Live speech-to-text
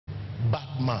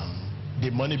man, the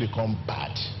money becomes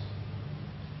bad.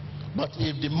 But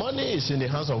if the money is in the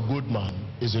hands of good man,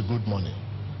 it's a good money.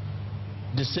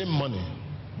 The same money,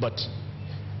 but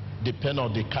depend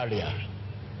on the carrier.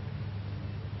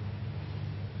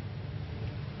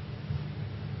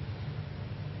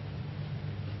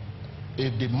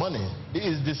 If the money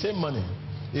is the same money,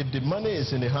 if the money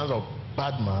is in the hands of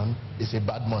bad man, it's a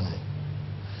bad money.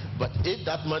 But if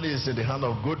that money is in the hand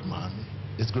of good man,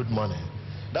 it's good money.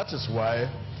 That is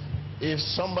why if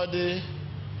somebody,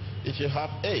 if you have,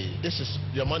 hey, this is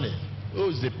your money, who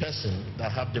is the person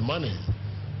that have the money?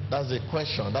 That's the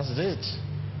question. That's it.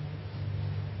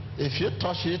 If you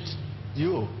touch it,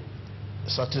 you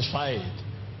satisfied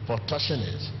for touching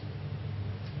it.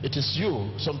 It is you.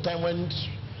 Sometimes when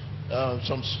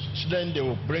some students, they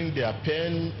will bring their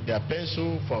pen, their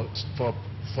pencil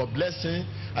for blessing,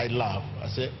 I laugh. I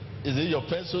say, is it your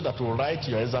pencil that will write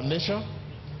your examination,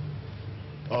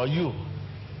 or you?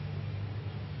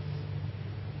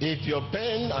 If your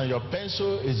pen and your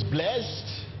pencil is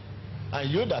blessed, and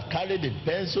you that carry the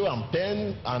pencil and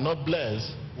pen are not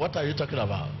blessed, what are you talking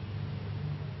about?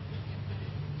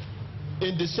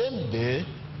 In the same day,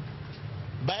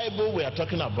 Bible we are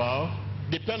talking about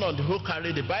depend on who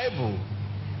carry the Bible.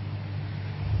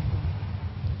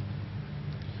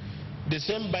 The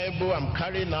same Bible I'm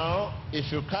carrying now,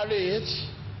 if you carry it,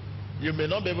 you may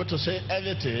not be able to say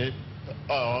anything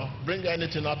or bring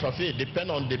anything out of it.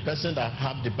 Depend on the person that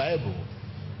have the Bible.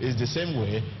 It's the same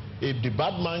way. If the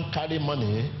bad man carry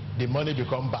money, the money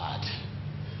become bad.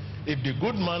 If the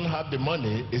good man have the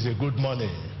money, it's a good money.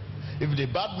 If the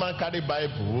bad man carry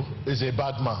Bible, it's a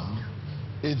bad man.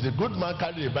 If the good man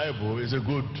carry the Bible, it's a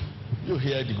good. You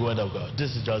hear the word of God.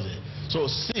 This is just it. So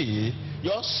see,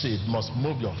 your seed must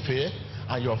move your faith,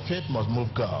 and your faith must move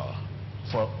God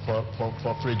for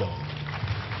freedom.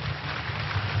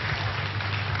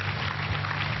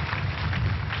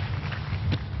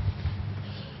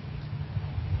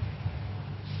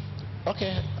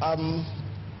 Okay, our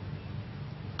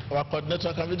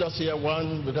coordinator, can we just hear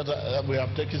one, because we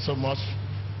have taken so much,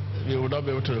 we will not be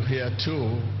able to hear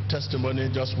two testimony,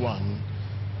 just one,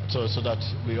 so that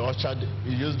we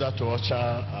use that to usher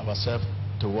ourselves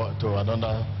to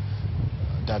another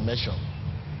dimension.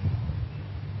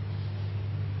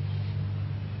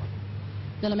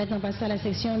 Nous allons maintenant passer à la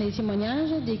section des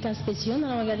témoignages, des cas spéciaux. Nous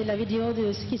allons regarder la vidéo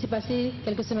de ce qui s'est passé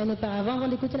quelques semaines auparavant avant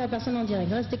d'écouter la personne en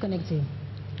direct. Restez connectés.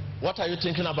 What are you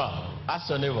thinking about? Ask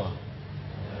your neighbor.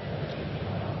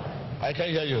 I can't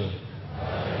hear you.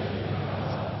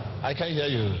 I can't hear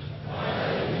you.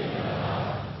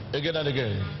 Again and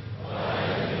again.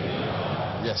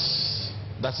 Yes,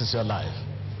 that is your life.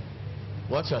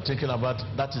 What you are thinking about,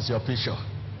 that is your picture.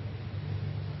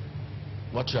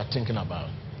 What you are thinking about.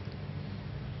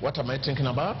 What am I thinking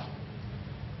about?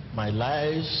 My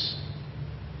life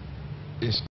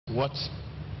is what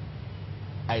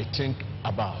I think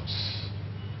about.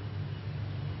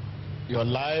 Your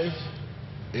life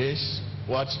is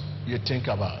what you think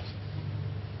about.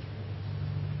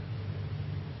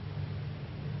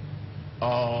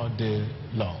 All day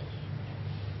long.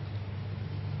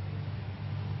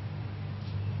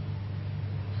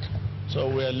 So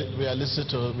we are listening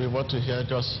to, we want to hear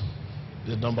just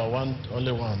the number one,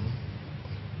 only one.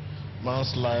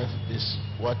 Man's life is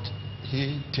what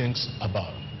he thinks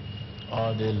about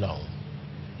all day long.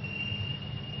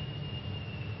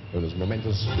 En los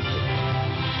momentos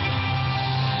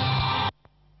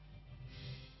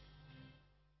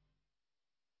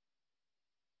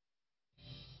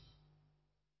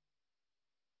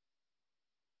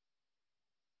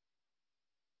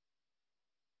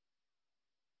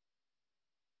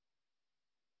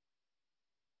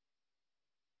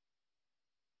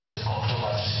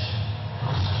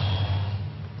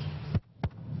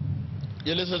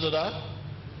You listen to that?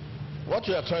 What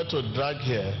we are trying to drag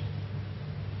here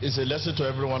is a lesson to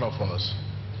every one of us.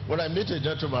 When I meet a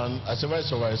gentleman, I say, why is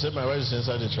your wife? He said, my wife is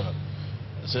inside the truck.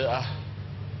 I say,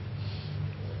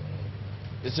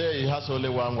 He said he has only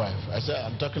one wife. I said,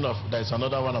 I'm talking of, there's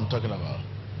another one I'm talking about.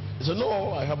 He said,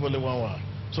 no, I have only one wife.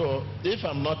 So if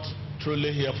I'm not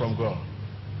truly here from God,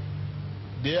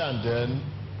 there and then,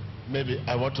 maybe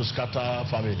I want to scatter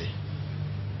family.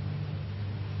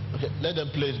 Okay, let them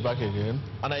play it back again.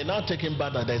 And I now take him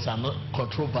back that there is a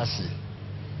controversy.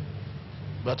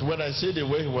 But when I see the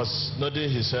way he was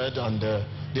nodding his head and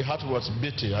the heart was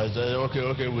beating, I said,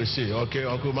 okay, we see. Okay,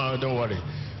 Uncle Man, don't worry.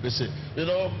 We see. You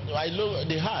know, I look,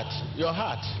 the heart, your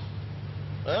heart,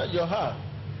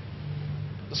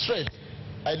 straight.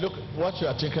 I look what you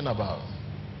are thinking about.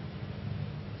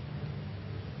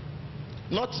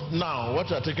 Not now, what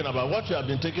you are thinking about, what you have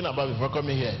been thinking about before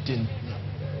coming here.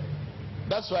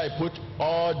 That's why I put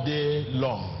all day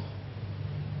long.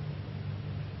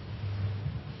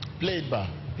 Play it back,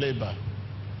 play it back.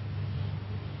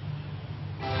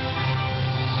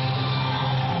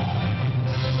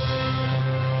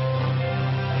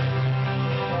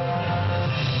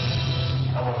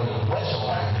 Where's your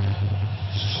wife?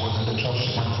 She was in the church,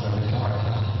 she went for a meeting right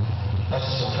now. That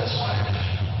is your first wife.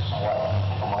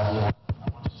 My wife.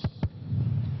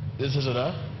 This is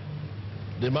that.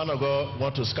 The man of God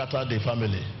want to scatter the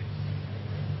family.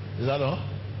 Is that all?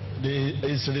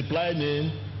 He's replying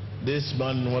in, this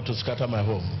man want to scatter my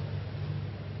home.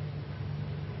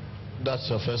 That's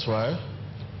your first wife?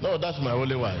 No, that's my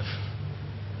only wife.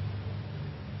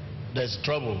 There's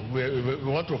trouble. We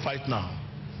want to fight now.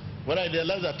 When I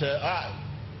realized that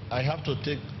I have to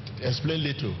explain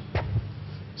little.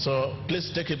 So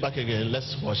please take it back again.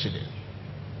 Let's watch it.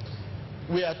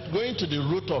 We are going to the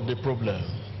root of the problem.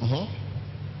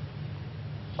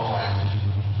 She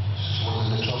was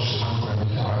in the church, she went for a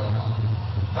meeting right now.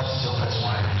 That is your first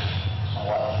wife.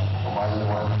 My only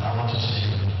wife. I want to see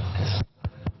you. Okay, sir.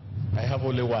 I have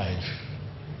only wife.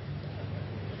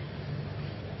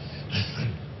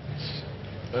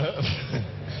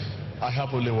 I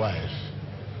have only wife.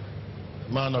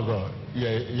 Man of God, you're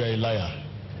a liar.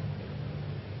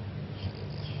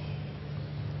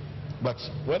 But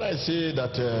when I see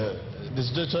that the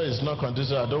situation is not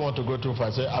conducive, I don't want to go too far.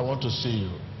 I say, I want to see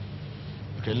you.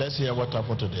 Okay, let's hear what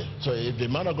happened today. So if the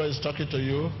man of God is talking to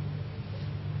you,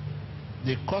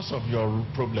 the cause of your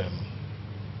problem,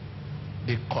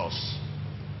 the cause.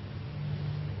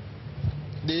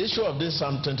 The issue of this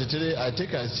Psalm 23, I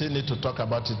think I still need to talk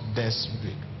about it next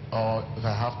week, or if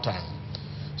I have time.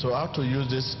 So how to use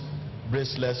this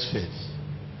braceless faith,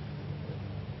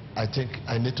 I think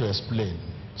I need to explain,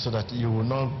 so that you will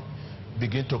not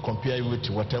begin to compare it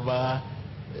with whatever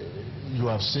you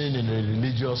have seen in a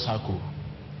religious circle.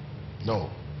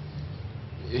 No.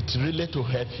 It's really to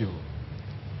help you.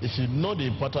 If you know the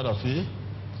importance of it,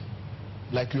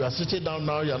 like you are sitting down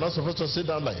now, you are not supposed to sit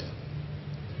down like that.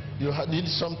 You need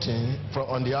something from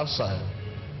on the outside.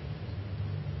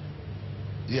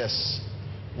 Yes.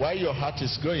 While your heart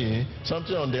is going,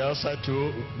 something on the outside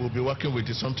too will be working with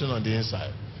you, something on the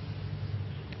inside.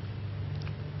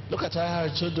 Look at how I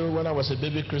told you when I was a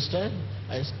baby Christian,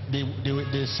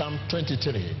 the Psalm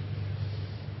 23.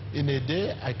 In a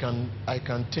day, I can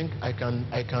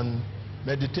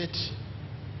meditate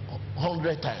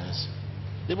 100 times.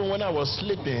 Even when I was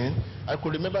sleeping, I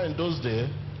could remember in those days,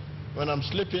 when I'm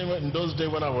sleeping, in those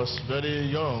days when I was very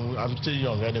young, I'm still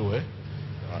young anyway.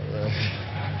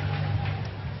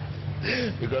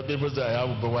 Because people say I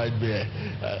have a white beard.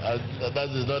 That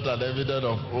is not an evidence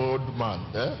of old man.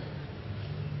 Eh?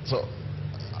 So,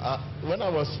 when I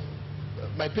was,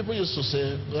 my people used to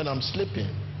say, when I'm sleeping,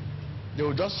 they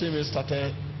would just see me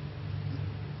starting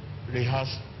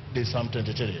rehearse the Psalm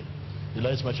 23. You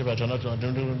like my shepherd, you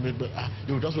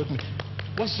would just wake me.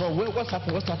 What's wrong? What's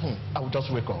happened? What's happened? I would just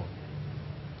wake up.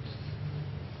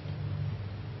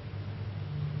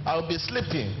 I'll be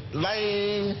sleeping,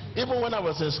 lying, even when I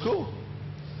was in school.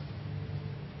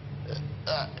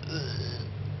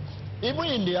 Even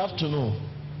in the afternoon,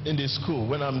 in the school,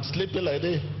 when I'm sleeping like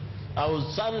this, I will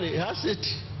suddenly rehearse it.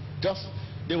 Just,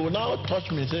 they will now touch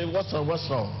me and say, what's wrong, what's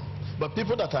wrong? But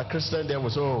people that are Christian, they will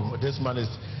say, oh, this man is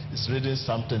reading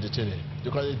Psalm 23,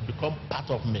 because it becomes part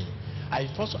of me. I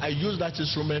use that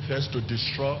instrument first to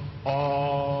destroy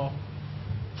all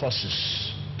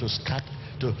forces, to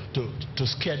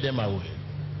scare them away.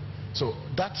 So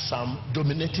that Psalm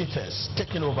dominating first,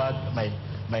 taking over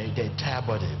the entire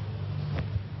body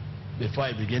before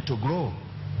I begin to grow.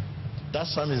 That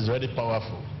Psalm is very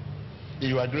powerful. If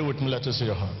you agree with me, let us see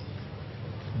your hand.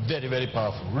 Very, very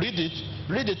powerful. Read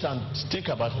it and think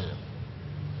about it.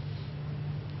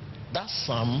 That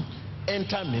Psalm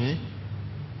enter me,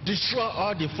 destroy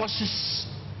all the forces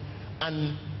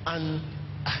and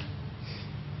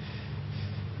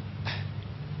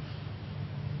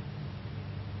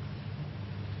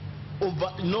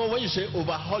when you say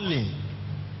overhauling,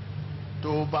 to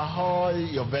overhaul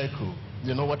your vehicle,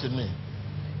 you know what it means?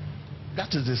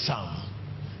 That is the Psalm.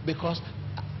 Because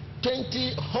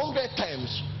 100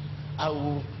 times,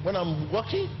 when I'm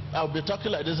walking, I'll be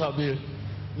talking like this, I'll be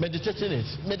meditating it.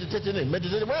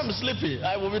 When I'm sleeping,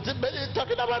 I will be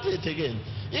talking about it again.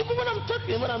 Even when I'm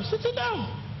talking, when I'm sitting down,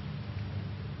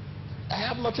 I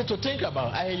have nothing to think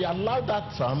about. I allow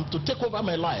that Psalm to take over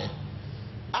my life.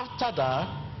 After that,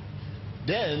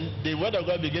 then the word of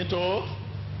God began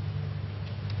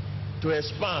to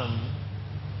expand,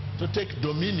 to take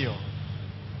dominion.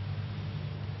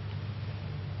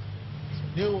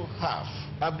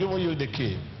 I've given you the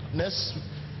key. Next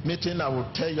meeting, I will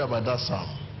tell you about that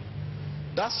psalm.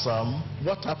 That psalm,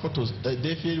 what happened to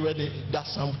David when that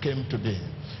psalm came today?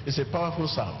 It's a powerful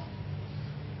psalm.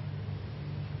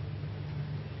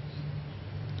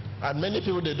 And many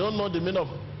people, they don't know the meaning of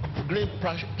green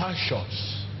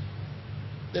pastures.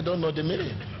 They don't know the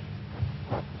meaning.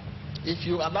 If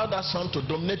you allow that psalm to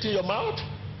dominate in your mouth,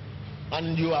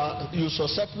 and you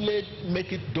successfully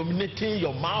make it dominating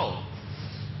your mouth,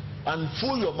 and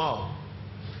fool your mouth,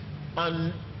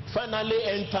 and finally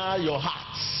enter your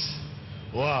heart,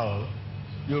 wow,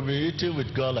 you'll be eating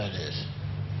with God like this.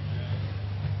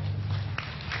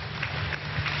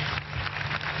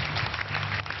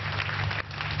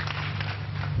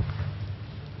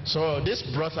 So this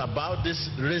brought about this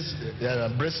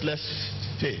braceless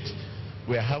faith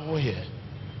we are having here.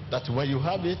 That when you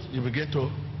have it, you begin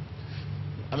to,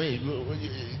 I'm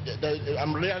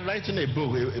writing a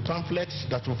book, a pamphlet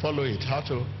that will follow it, how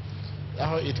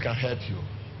it can help you.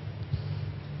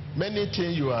 Many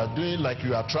things you are doing, like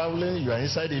you are traveling, you are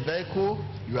inside the vehicle,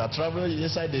 you are traveling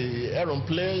inside the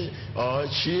aeroplane or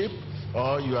ship,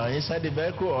 or you are inside the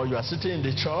vehicle, or you are sitting in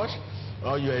the church,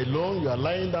 or you are alone, you are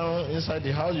lying down inside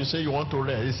the house, you say you want to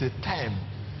rest. It's a time.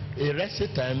 A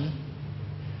resting time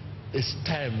is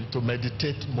time to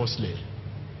meditate mostly.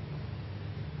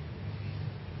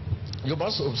 You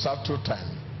must observe 2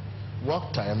 times: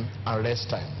 work time and rest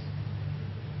time.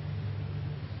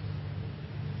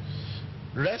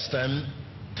 Rest time,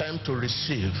 time to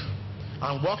receive,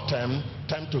 and work time,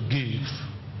 time to give.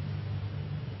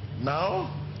 Now,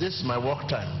 this is my work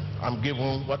time. I'm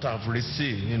given what I've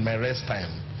received in my rest time.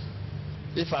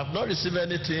 If I've not received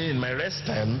anything in my rest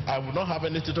time, I will not have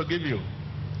anything to give you.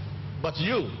 But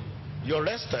you, your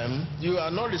rest time, you are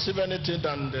not receiving anything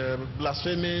than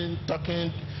blaspheming,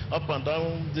 talking up and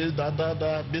down, this,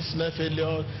 that, business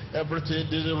failure, everything,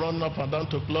 run up and down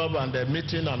to club and the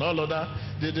meeting and all of that,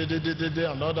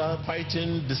 another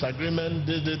fighting, disagreement,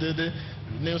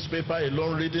 newspaper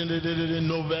alone, reading,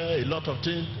 novel, a lot of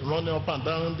things, running up and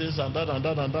down, this and that and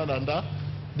that and that and that.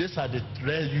 These are the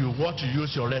rest you want to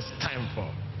use your rest time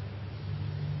for.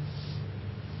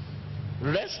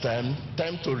 Rest time,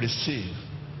 time to receive.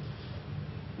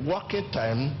 Working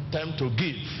time, time to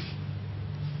give.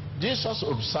 Jesus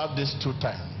observed these 2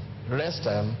 times: rest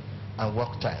time and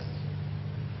work time.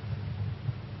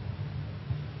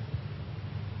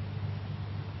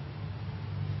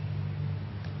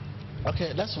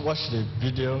 Okay, let's watch the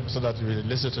video so that we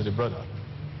listen to the brother.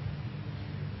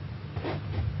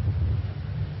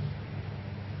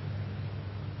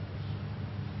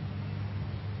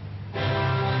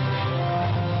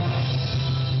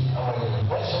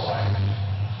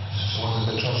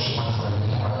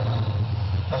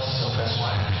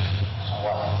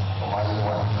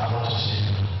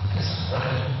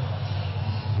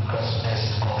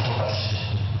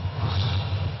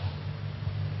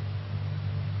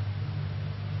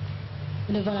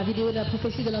 Devant la vidéo de la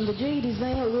prophétie de l'homme de Dieu, il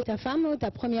disait: où est ta femme, où est ta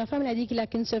première femme? Il a dit qu'il n'a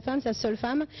qu'une seule femme, sa seule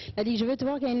femme. Il a dit: je veux te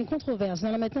voir qu'il y a une controverse. Nous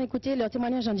allons maintenant écouter leur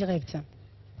témoignage en direct.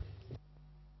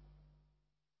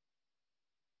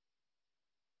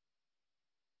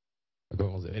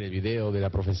 Acabamos de ver el video de la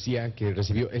profecía que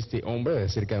recibió este hombre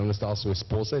acerca de dónde estaba su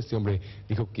esposa. Este hombre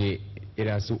dijo que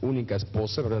era su única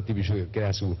esposa, ¿verdad? TV dijo que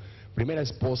era su primera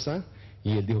esposa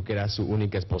y él dijo que era su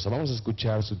única esposa. Vamos a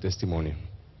escuchar su testimonio.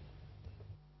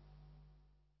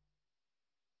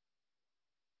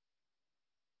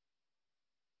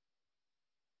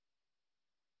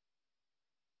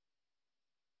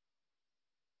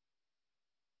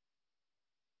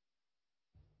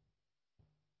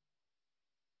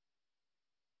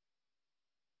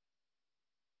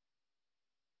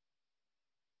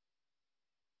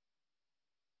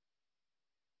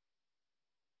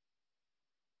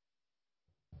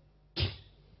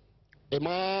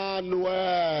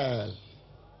 Emmanuel.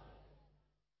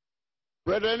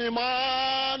 Brethren,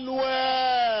 Emmanuel.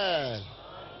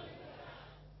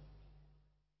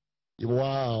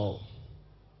 Wow.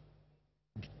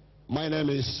 My name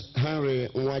is Henry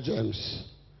Nwa James,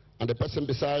 and the person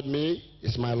beside me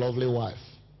is my lovely wife.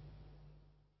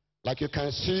 Like you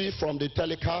can see from the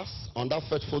telecast on that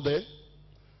fateful day,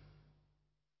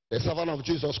 the servant of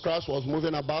Jesus Christ was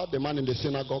moving about, the man in the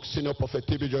synagogue, Senior Prophet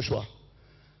T.B. Joshua.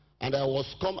 And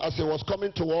as he was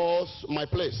coming towards my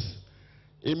place,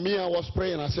 in me I was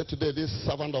praying. I said, today this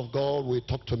servant of God will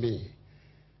talk to me.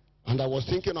 And I was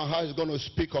thinking of how he's going to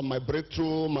speak on my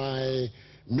breakthrough, my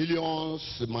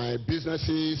millions, my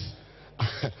businesses,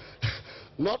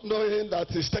 not knowing that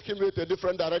he's taking me to a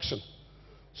different direction.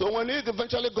 So when he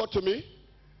eventually got to me,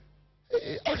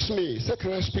 he asked me, he said,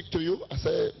 can I speak to you? I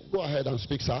said, go ahead and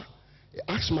speak, sir. He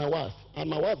asked my wife, and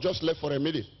my wife just left for a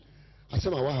minute. I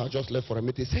said, my wife had just left for a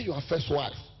meeting. He said, your first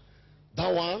wife.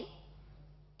 That one,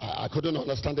 I couldn't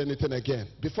understand anything again.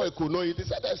 Before he could know it, he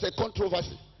said, there's a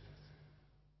controversy.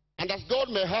 And as God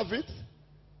may have it,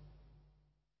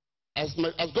 as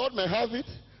God may have it,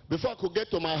 before I could get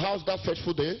to my house that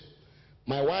fateful day,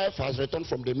 my wife has returned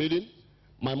from the meeting.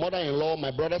 My mother-in-law, my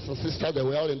brothers and sisters, they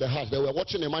were all in the house. They were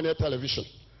watching Emmanuel television.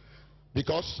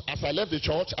 Because as I left the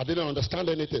church, I didn't understand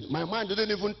anything. My mind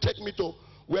didn't even take me to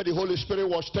where the Holy Spirit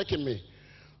was taking me.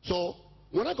 So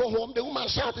when I go home, the woman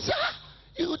shouted, said,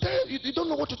 you don't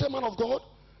know what to tell, man of God?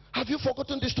 Have you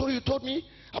forgotten the story you told me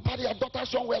about your daughter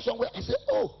somewhere? I said,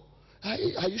 oh,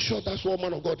 are you sure that's what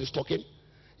man of God is talking?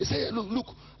 He said, look.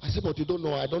 I said, but you don't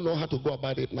know. I don't know how to go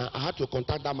about it now. I had to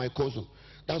contact that my cousin.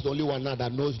 That's the only one now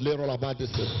that knows little about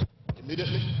this thing.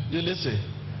 Immediately, you listen.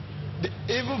 The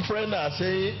evil friend are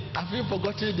saying, have you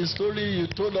forgotten the story you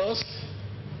told us?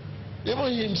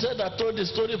 Even himself that told the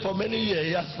story for many years,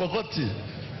 he has forgotten.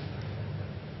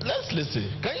 Let's listen.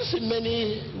 Can you see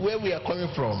many where we are coming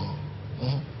from?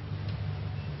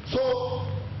 So,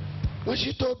 when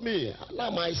she told me,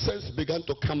 now my sense began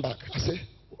to come back. I said,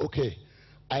 okay.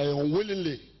 I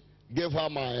unwillingly gave her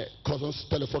my cousin's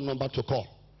telephone number to call.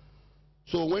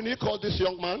 So when he called this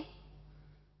young man,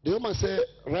 the young man said,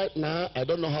 right now, I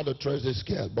don't know how to trace this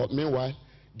girl, but meanwhile,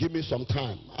 give me some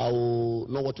time. I will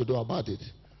know what to do about it.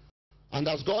 And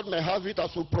as God may have it,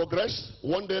 as we progress,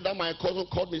 one day that my cousin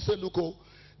called me and said, look,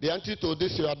 the auntie to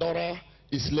this your daughter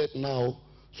is late now,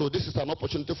 so this is an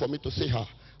opportunity for me to see her.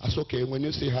 I said, okay, when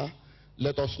you see her,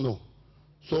 let us know.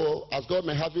 So as God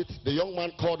may have it, the young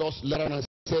man called us later and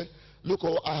said, look,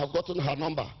 I have gotten her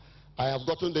number. I have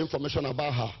gotten the information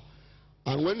about her.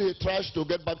 And when he tries to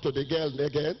get back to the girl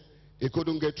again, he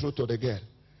couldn't get through to the girl.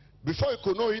 Before he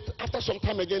could know it, after some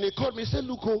time again, he called me and said,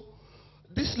 look,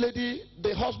 this lady,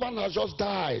 the husband has just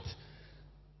died.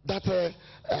 That's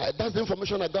the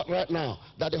information I got right now,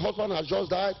 that the husband has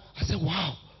just died. I said,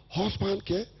 wow, husband,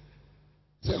 okay?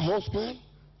 He said, husband?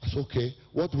 I said, okay,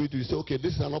 what do we do? He said, okay,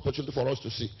 this is an opportunity for us to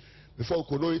see. Before we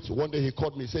could know it, one day he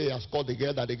called me, said he has called the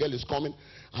girl, that the girl is coming,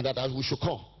 and that we should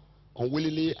come.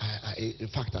 Unwillingly, in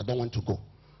fact, I don't want to go.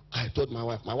 I told my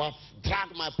wife. My wife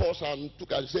dragged my purse and took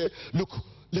her and said, look,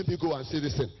 let me go and see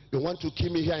this thing. You want to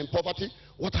keep me here in poverty?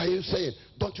 What are you saying?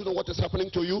 Don't you know what is happening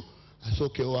to you? I said,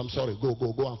 okay, I'm sorry. Go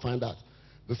and find out.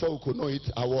 Before we could know it,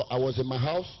 I was in my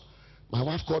house. My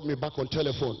wife called me back on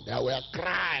telephone. They were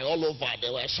crying all over. They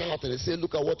were shouting. They said,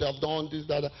 look at what I've done, this,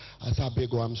 that. I said,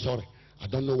 Bego, I'm sorry. I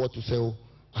don't know what to say.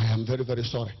 I am very, very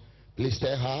sorry. Please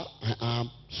tell her I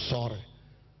am sorry.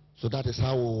 So that is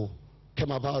how we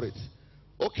came about it.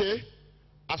 Okay,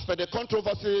 as per the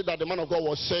controversy that the man of God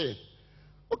was saying,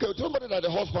 okay, somebody that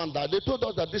the husband died, they told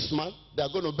us that this man, they are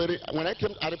going to bury. When I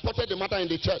came, I reported the matter in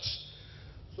the church.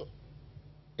 So,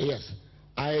 yes,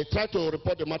 I tried to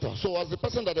report the matter. So as the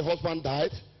person that the husband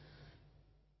died,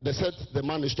 they said the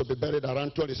man is to be buried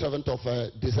around 27th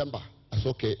of December. I said,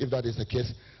 okay, if that is the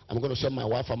case, I'm going to send my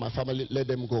wife and my family, let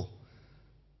them go.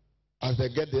 As they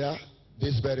get there,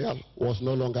 this burial was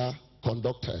no longer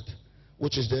conducted,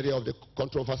 which is the area of the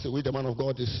controversy which the man of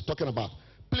God is talking about.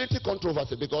 Plenty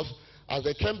controversy, because as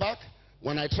they came back,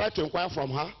 when I tried to inquire from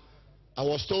her, I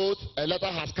was told a letter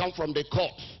has come from the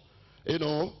court,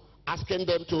 asking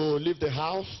them to leave the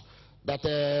house, that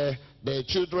the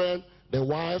children, the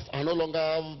wife are no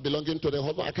longer belonging to the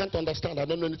husband. I can't understand. I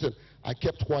don't know anything. I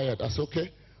kept quiet. I said,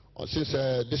 okay, since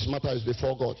this matter is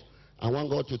before God, I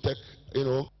want God to take,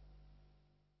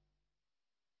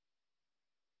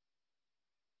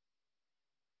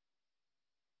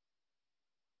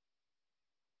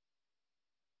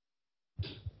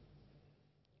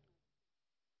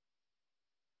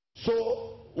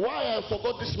 So why I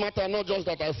forgot this matter, not just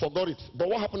that I forgot it, but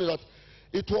what happened is that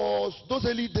it was those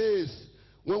early days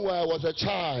when I was a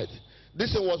child.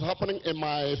 This thing was happening in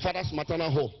my father's maternal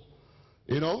home,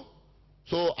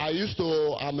 So I used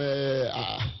to,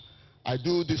 I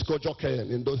do disco jockeying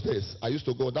in those days. I used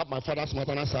to go, that my father's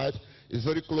maternal side is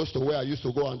very close to where I used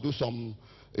to go and do some,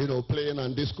 playing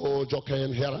and disco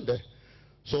jockeying here and there.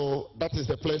 So that is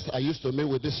the place I used to meet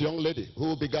with this young lady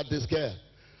who begat this girl.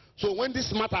 So when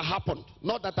this matter happened,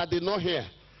 not that I did not hear,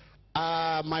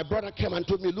 my brother came and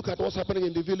told me, look at what's happening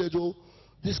in the village. Oh,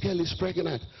 this girl is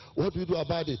pregnant. What do you do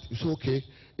about it? You say, okay,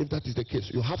 if that is the case,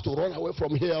 you have to run away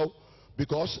from here,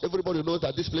 because everybody knows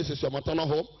that this place is your maternal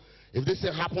home. If this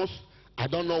thing happens, I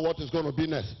don't know what is going to be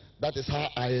next. That is how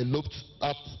I looked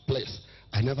at that place.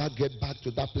 I never get back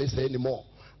to that place anymore.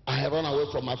 I run away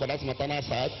from my father's maternal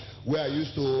side, where I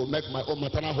used to make my own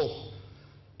maternal home.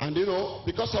 And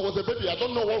because I was a baby, I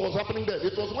don't know what was happening there.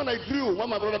 It was when I grew, when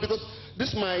my brother, because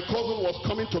this my cousin was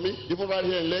coming to me, even right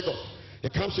here in Lagos. He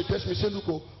comes, he tells me, say, look,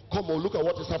 oh, come on, look at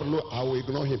what is happening. No, I will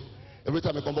ignore him. Every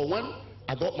time I come, but when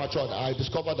I got matured, I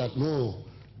discovered that, no,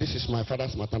 this is my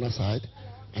father's maternal side,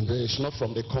 and it's not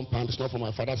from the compound, it's not from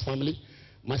my father's family.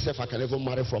 Myself, I can even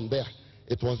marry from there.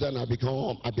 It was then I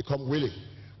become willing.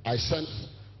 I sent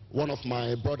one of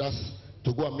my brothers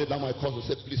to go and meet down my cousin,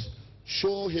 said, please,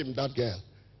 show him that girl.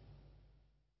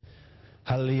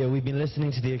 Hallelujah. We've been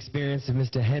listening to the experience of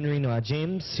Mr. Henry Noah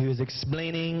James, who is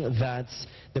explaining that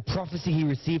the prophecy he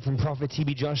received from Prophet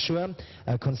T.B. Joshua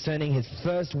concerning his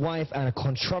first wife and a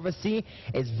controversy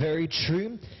is very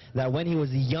true. That when he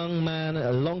was a young man,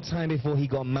 a long time before he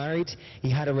got married,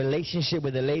 he had a relationship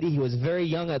with a lady. He was very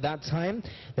young at that time.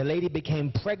 The lady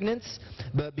became pregnant,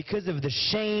 but because of the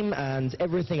shame and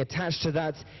everything attached to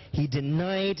that, he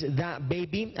denied that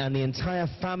baby, and the entire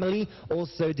family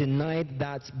also denied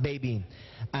that baby.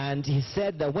 And he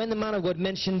said that when the man of God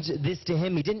mentioned this to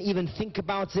him, he didn't even think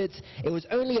about it. It was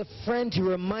only a friend who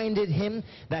reminded him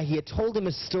that he had told him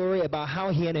a story about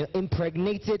how he had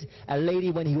impregnated a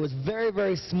lady when he was very,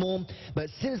 very small. But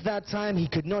since that time, he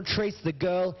could not trace the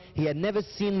girl. He had never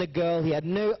seen the girl. He had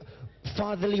no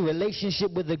fatherly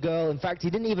relationship with the girl. In fact,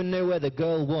 he didn't even know where the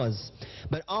girl was.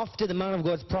 But after the man of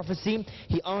God's prophecy,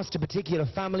 he asked a particular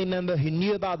family member who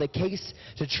knew about the case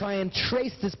to try and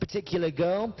trace this particular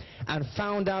girl, and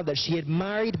found out that she had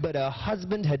married, but her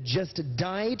husband had just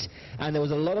died, and there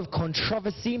was a lot of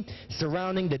controversy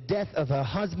surrounding the death of her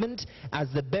husband, as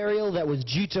the burial that was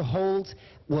due to hold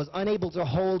was unable to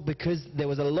hold because there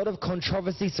was a lot of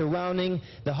controversy surrounding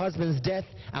the husband's death,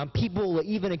 and people were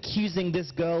even accusing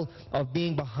this girl of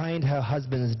being behind her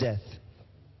husband's death.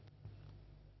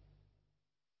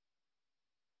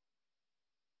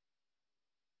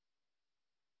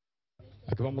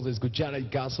 Acabamos de escuchar el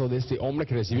caso de este hombre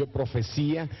que recibió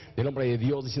profecía del hombre de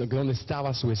Dios diciendo que dónde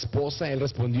estaba su esposa. Él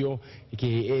respondió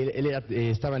que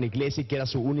estaba en la iglesia y que era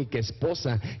su única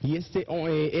esposa. Y este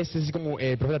es como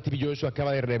el profeta T.B. Joshua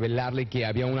acaba de revelarle que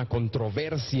había una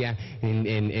controversia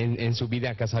en su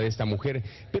vida a casa de esta mujer.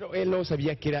 Pero él no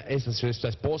sabía que era esa su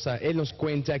esposa. Él nos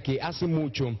cuenta que hace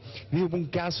mucho hubo un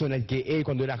caso en el que él,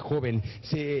 cuando era joven,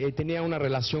 tenía una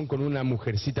relación con una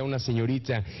mujercita, una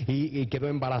señorita, y quedó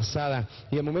embarazada.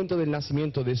 Y al momento del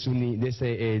nacimiento de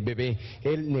ese bebé,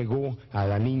 él negó a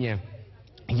la niña.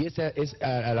 Y esa es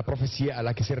la profecía a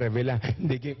la que se revela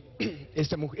de que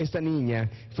esta niña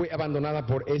fue abandonada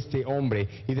por este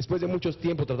hombre. Y después de mucho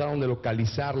tiempo trataron de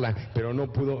localizarla, pero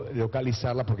no pudo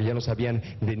localizarla porque ya no sabían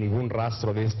de ningún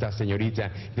rastro de esta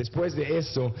señorita. Después de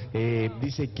eso,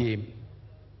 dice que...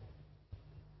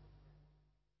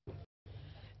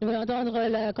 Nous allons entendre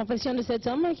la confession de cet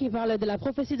homme qui parle de la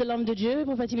prophétie de l'homme de Dieu, le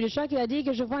prophète T.B. Joshua, qui a dit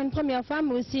que je vois une première femme,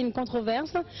 mais aussi une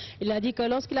controverse. Il a dit que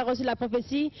lorsqu'il a reçu la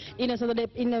prophétie, il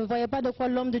ne voyait pas de quoi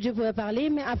l'homme de Dieu pouvait parler,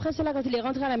 mais après cela, quand il est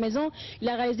rentré à la maison, il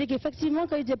a réalisé qu'effectivement,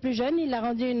 quand il était plus jeune, il a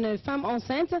rendu une femme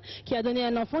enceinte qui a donné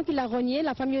un enfant, qui l'a rogné.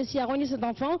 La famille aussi a rogné cet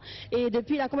enfant, et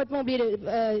depuis, il a complètement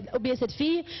oublié cette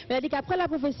fille. Mais il a dit qu'après la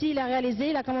prophétie, il a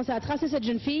réalisé, il a commencé à tracer cette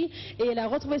jeune fille, et il a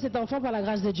retrouvé cet enfant par la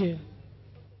grâce de Dieu.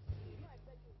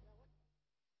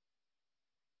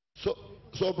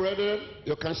 So brethren,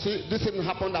 you can see this thing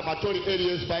happened about 28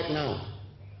 years back now.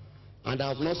 And I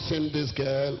have not seen this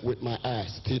girl with my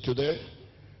eyes till today.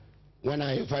 When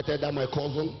I invited her, my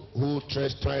cousin, who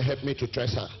tried to help me to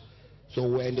trace her. So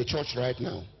we're in the church right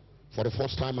now. For the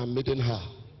first time, I'm meeting her.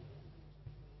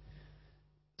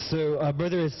 So our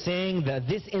brother is saying that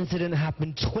this incident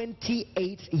happened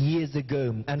 28 years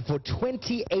ago, and for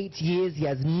 28 years he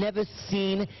has never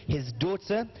seen his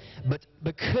daughter, but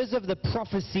because of the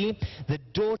prophecy, the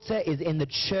daughter is in the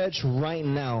church right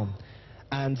now.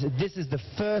 And this is the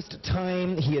first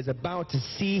time he is about to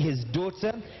see his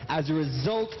daughter as a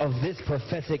result of this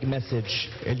prophetic message.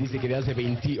 Él dice que de hace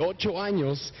 28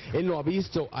 años él no ha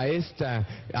visto a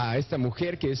esta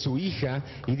mujer que es su hija,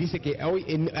 y dice que hoy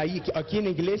aquí en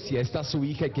la iglesia está su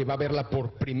hija y que va a verla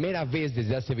por primera vez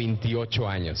desde hace 28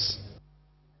 años.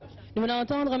 Nous allons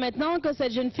entendre maintenant que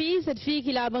cette jeune fille, cette fille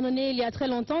qu'il a abandonnée il y a très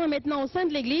longtemps, est maintenant au sein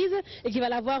de l'église et qu'il va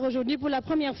la voir aujourd'hui pour la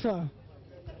première fois.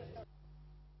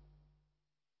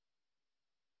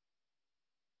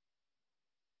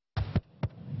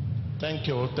 Thank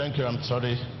you. I'm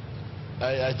sorry.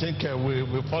 I think we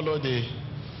follow the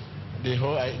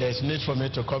whole. There's need for me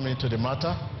to come into the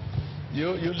matter.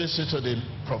 You listen to the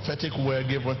prophetic word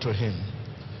given to him.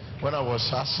 When I was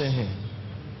asking him,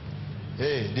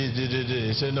 hey,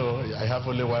 he said, no, I have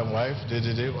only one wife.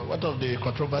 What of the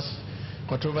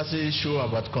controversy issue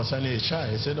about concerning a child?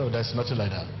 He said, no, there's nothing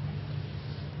like that.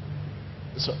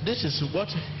 So this is what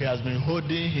he has been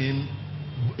holding him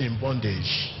in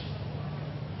bondage.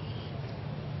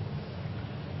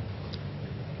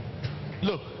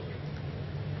 Look,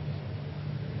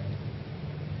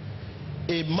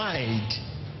 a mind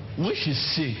which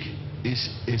is sick is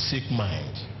a sick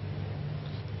mind.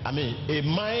 I mean, a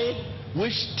mind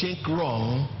which think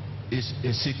wrong is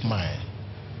a sick mind.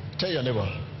 Tell your neighbor.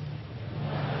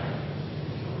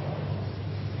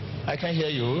 I can hear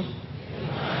you.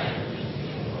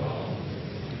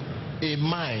 A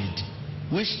mind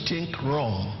which think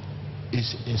wrong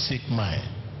is a sick mind.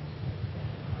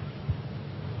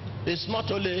 It's not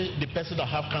only the person that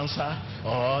have cancer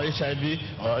or HIV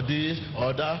or this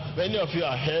or that. Many of you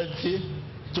are healthy.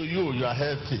 To you, you are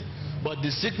healthy. But the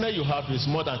sickness you have is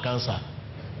more than cancer.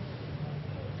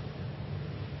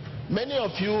 Many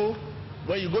of you,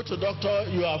 when you go to doctor,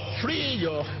 you are free.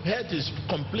 Your health is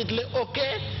completely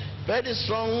okay. Very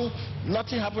strong.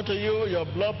 Nothing happened to you. Your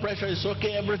blood pressure is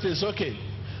okay. Everything is okay.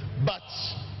 But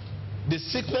the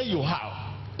sickness you have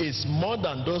is more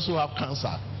than those who have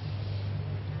cancer.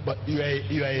 But you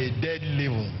are a dead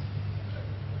living.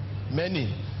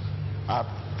 Many are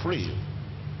free,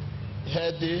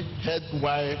 healthy,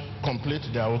 health-wise, complete,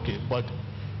 they are okay, but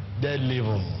dead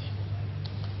living.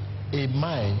 A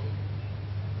mind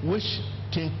which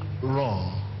think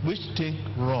wrong, which think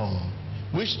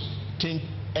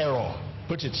error.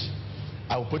 Put it.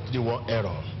 I will put the word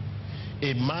error.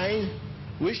 A mind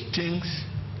which thinks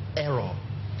error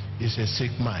is a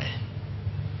sick mind.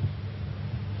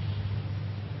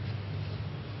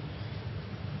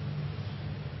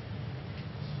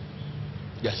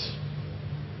 Yes.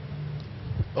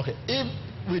 Okay. If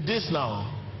with this now,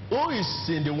 who is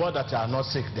in the world that are not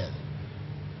sick then?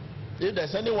 If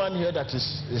there's anyone here that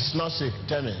is not sick,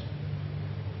 tell me.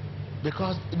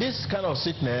 Because this kind of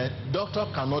sickness, doctor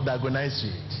cannot diagnose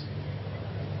it.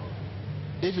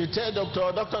 If you tell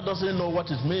doctor doesn't know what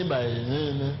is meant by.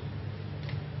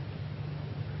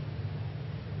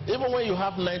 Even when you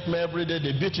have nightmare every day,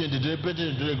 they beat you in the day,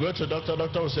 they go to doctor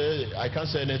will say, I can't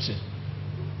say anything.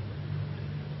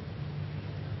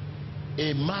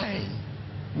 A mind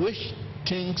which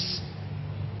thinks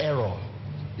error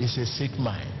is a sick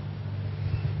mind.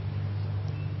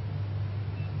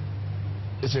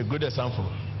 It's a good example.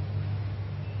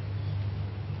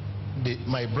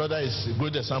 My brother is a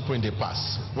good example in the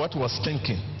past. What was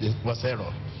thinking was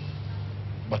error.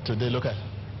 But today, look at it.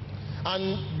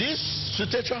 And this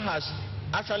situation has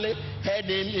actually held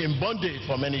him in bondage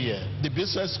for many years. The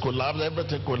business collapsed,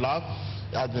 everything collapsed.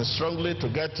 He has been struggling to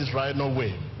get this right, no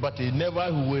way. But he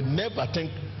will never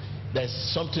think there's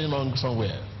something wrong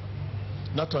somewhere.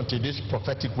 Not until this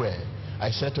prophetic word. I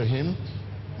said to him,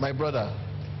 my brother,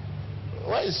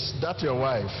 why is that your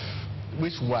wife?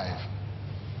 Which wife?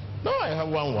 No, I have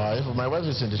one wife. My wife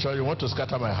is in the church. You want to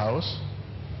scatter my house?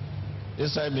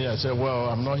 Inside me, I said, well,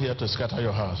 I'm not here to scatter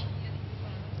your house.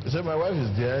 He said, my wife is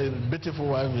there. A beautiful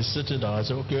wife is sitting down. I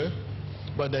said, okay.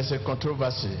 But there's a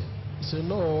controversy. He said,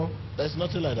 no, there's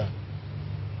nothing like that.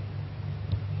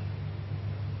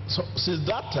 So since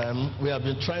that time, we have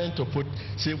been trying to put,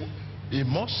 see,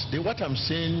 what I'm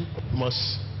saying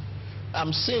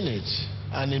I'm saying it.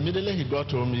 And immediately he got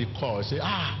home, he called, he said,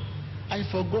 I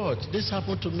forgot. This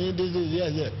happened to me, this is,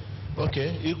 yeah.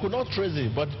 Okay, he could not trace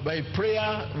it, but by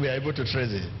prayer, we are able to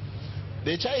trace it.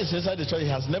 The child is inside the church. He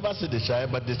has never seen the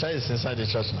child, but the child is inside the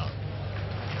church now.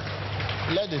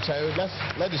 Let the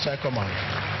child come out.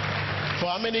 For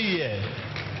how many years?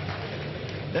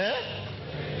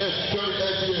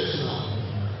 28 years now.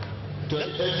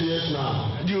 28 years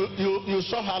now. You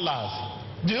saw her last.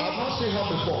 I've not seen her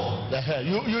before.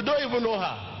 You don't even know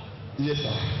her? Yes,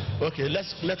 sir. Okay, let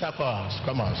her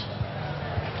come out.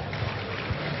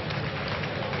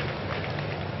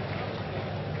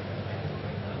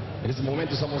 En este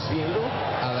momento estamos viendo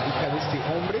a la hija de este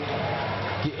hombre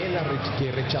que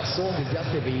rechazó desde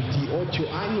hace 28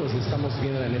 años. Estamos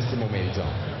viendo en este momento.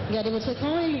 Regardez votre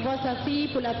écran, il voit sa fille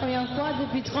pour la première fois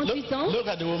depuis 38 ans. Look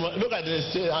at the woman. Look at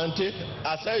the auntie.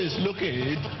 As I is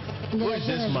looking, who is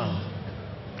this man?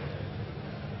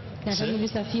 Il n'a jamais vu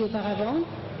sa fille auparavant.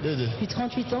 Depuis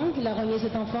 38 ans qu'il a relié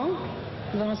cet enfant.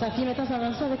 Devant sa fille, maintenant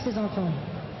s'avancer avec ses enfants.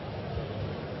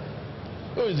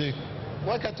 Who is it?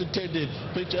 Why can't you take the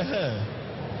picture here?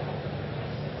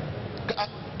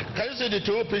 Can you see the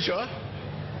two picture?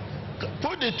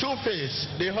 Put the two faces,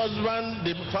 the husband,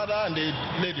 the father, and the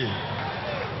lady.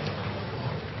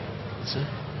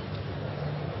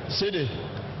 See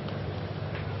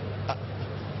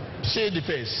the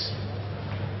face.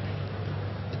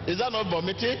 Is that not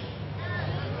vomiting?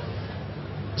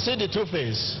 See the two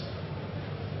faces.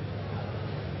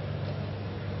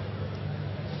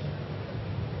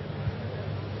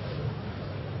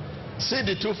 See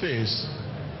the two faces.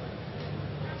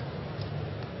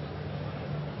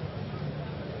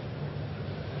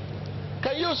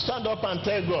 you stand up and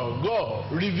tell God,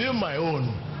 God, reveal my own?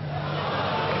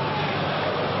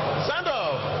 Stand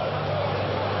up.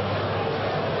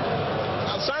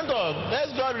 Stand up.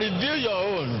 Let God reveal your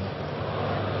own.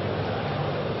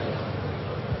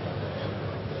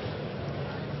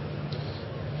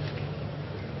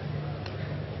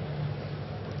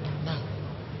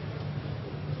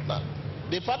 Now,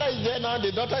 the father is there now,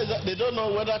 the daughter is there. They don't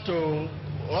know whether to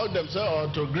hug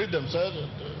themselves or to greet themselves.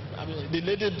 I mean, the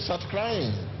lady starts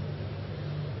crying.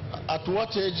 At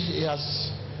what age he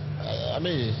has, I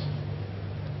mean,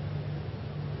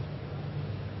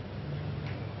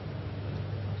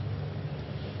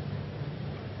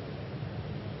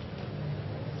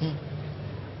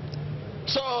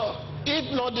 so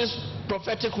if not this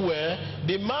prophetic word,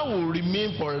 the man will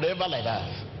remain forever like that.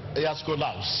 He has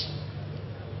collapsed.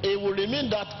 He will remain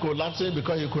that collapsing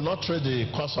because he could not trace the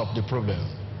cause of the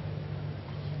problem.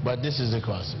 But this is the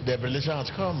cause. The revelation has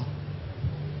come.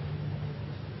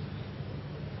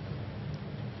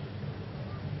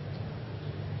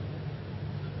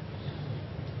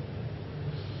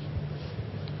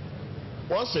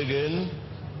 Once again,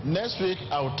 next week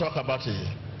I will talk about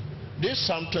it. This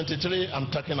Psalm 23 I'm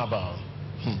talking about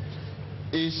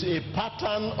is a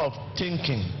pattern of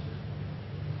thinking.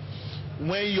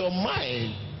 When your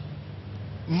mind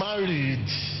married,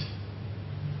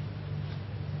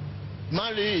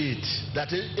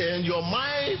 that is, and your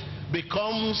mind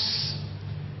becomes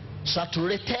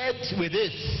saturated with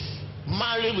it,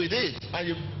 married with it,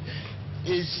 and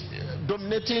it's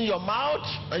dominating your mouth,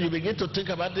 and you begin to think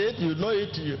about it, you know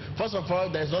it. First of all,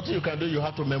 there's nothing you can do, you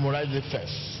have to memorize it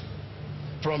first.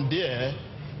 From there,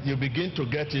 you begin to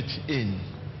get it in.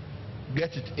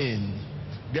 Get it in.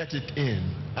 Get it in.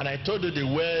 And I told you the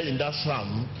word in that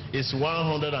psalm is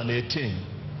 118.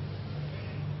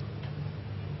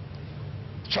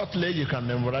 Shortly, you can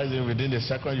memorize it within a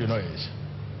second, you know it.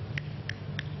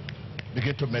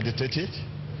 Begin to meditate it,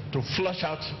 to flush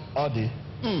out all the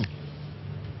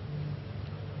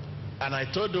And I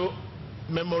told you,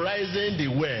 memorizing the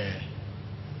word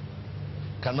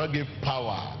cannot give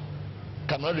power,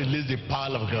 cannot release the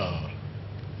power of God.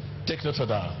 Take note of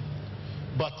that.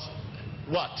 But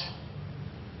what?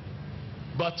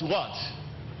 But what?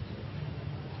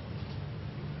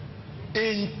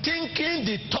 In thinking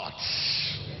the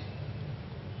thoughts,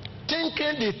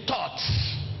 thinking the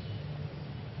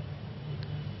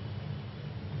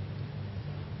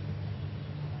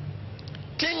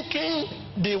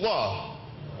what?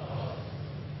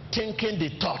 Thinking the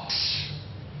thoughts.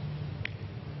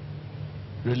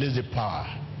 Release the power.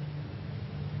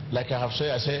 Like I have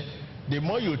said, I say, the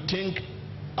more you think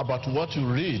about what you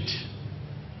read,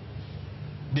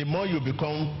 the more you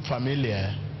become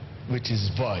familiar with his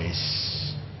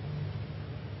voice.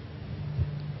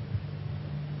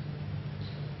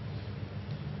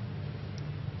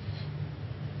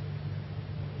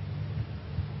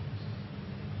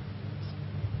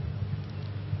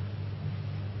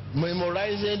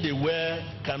 Memorizing the word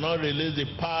cannot release the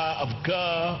power of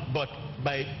God, but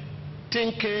by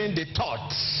thinking the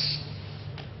thoughts.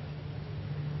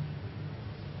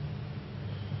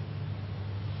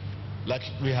 Like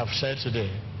we have said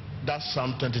today, that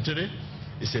Psalm 23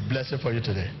 is a blessing for you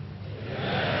today.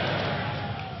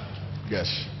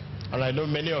 Yes. And I know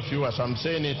many of you, as I'm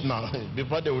saying it now,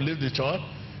 before they will leave the church,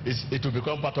 it will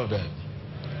become part of them.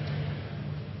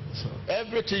 So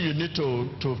everything you need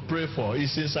to pray for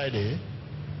is inside it.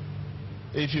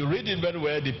 If you read it very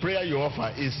well, the prayer you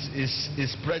offer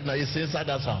is pregnant, it's inside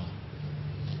that psalm.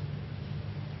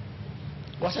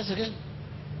 What's that again?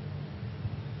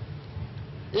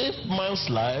 If man's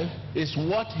life is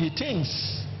what he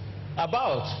thinks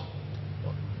about,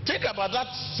 think about that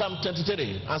Psalm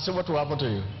 23 and see what will happen to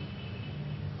you.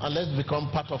 And let's become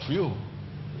part of you.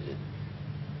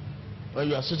 When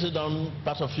you are sitting down,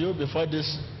 part of you, before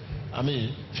this,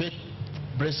 faith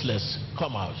bracelets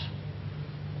come out,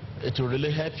 it will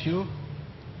really help you.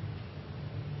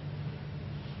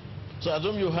 So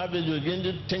assume you have it, you begin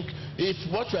to think, if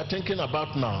what you are thinking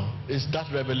about now is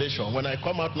that revelation, when I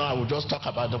come out now, I will just talk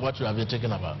about what you have been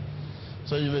thinking about.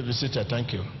 So you may be seated.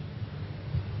 Thank you.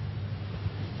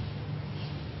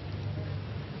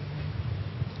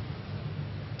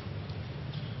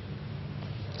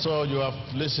 So you have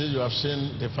listened, you have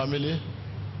seen the family.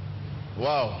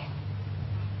 Wow.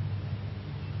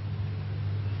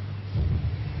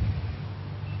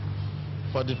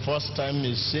 For the first time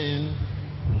he's seen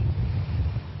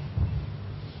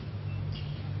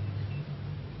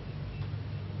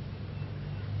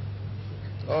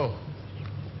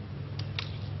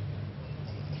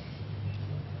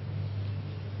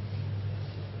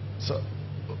So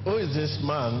who is this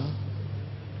man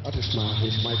That is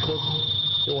he's my cousin.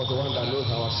 He was the one that knows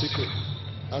our secret.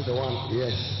 That's the one,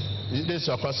 yes. Is this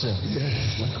your cousin?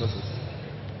 Yes, my cousin.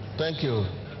 Thank you.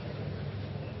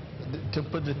 To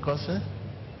put the cousin?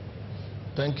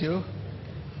 Thank you.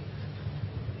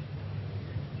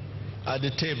 At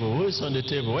the table. Who is on the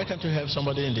table? Why can't you have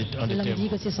somebody on the L'homme dit table?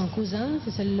 que c'est son cousin,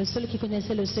 c'est le seul qui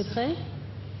connaissait le secret,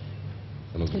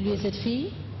 que lui et cette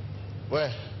fille.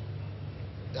 Well,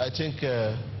 I think,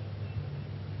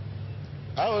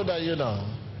 how old are you now?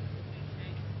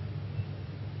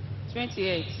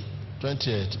 28.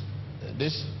 28.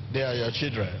 They are your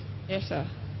children. Yes, sir.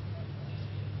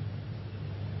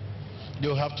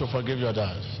 You have to forgive your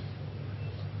dad.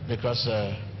 Because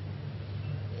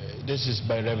this is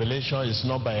by revelation, it's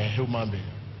not by a human being.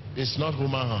 It's not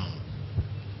human harm.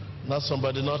 Not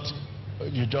somebody,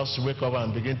 you just wake up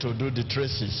and begin to do the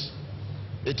traces.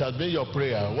 It has been your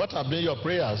prayer. What have been your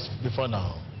prayers before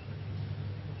now?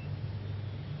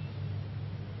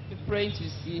 I'm praying to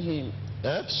see him.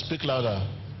 Speak louder.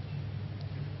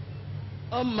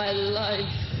 All my life,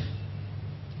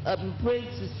 I've been praying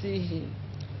to see him.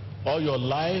 All your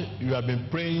life, you have been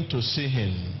praying to see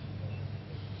him.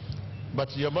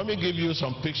 But your mommy gave you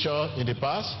some picture in the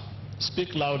past.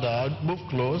 Speak louder. Move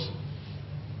close.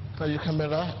 Can you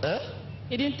camera?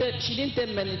 She didn't tell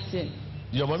me anything.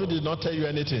 Your mommy did not tell you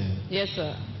anything? Yes,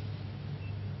 sir.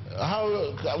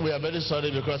 We are very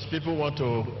sorry because people want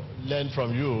to learn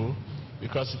from you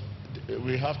because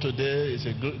we have today is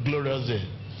a glorious day.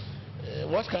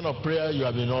 What kind of prayer you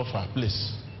have been offered?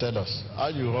 Please tell us. How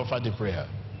you offer the prayer?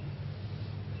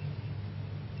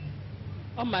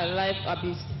 All my life, I've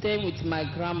been staying with my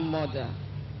grandmother.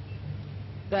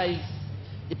 That is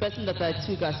the person that I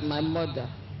took as my mother.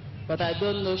 But I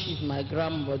don't know she's my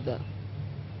grandmother.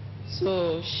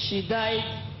 So she died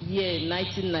here in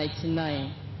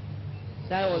 1999.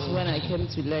 That was when I came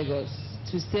to Lagos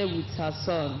to stay with her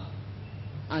son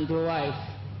and the wife.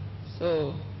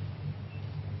 So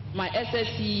my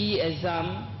SSCE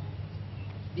exam,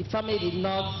 the family did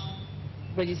not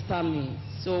register me.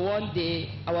 So one day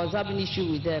I was having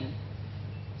issue with them.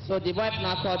 So the wife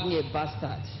now called me a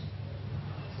bastard.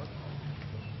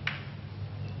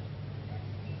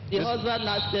 The husband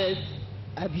now said,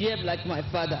 I behave like my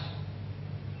father.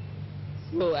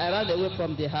 So I ran away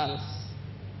from the house.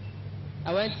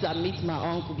 I went to meet my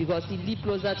uncle because he lived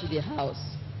closer to the house.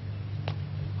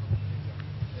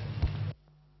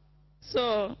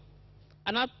 So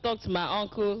I now talked to my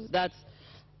uncle that,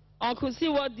 Uncle, see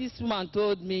what this woman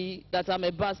told me, that I'm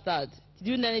a bastard. Did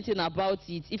you know anything about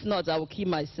it? If not, I will kill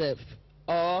myself.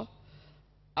 Or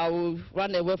I will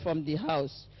run away from the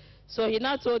house. So he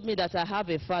now told me that I have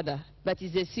a father, but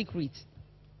it's a secret.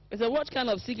 I said, what kind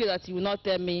of secret that you will not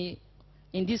tell me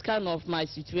in this kind of my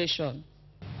situation?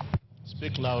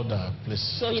 Speak louder, please.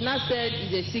 So he now said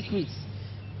it's a secret,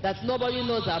 that nobody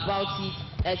knows about it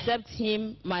except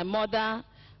him, my mother,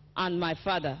 and my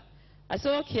father. I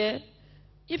said, okay,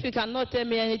 if you cannot tell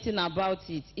me anything about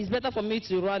it, it's better for me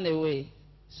to run away.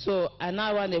 So I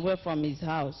now ran away from his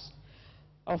house.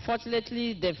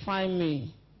 Unfortunately, they find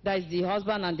me. That is the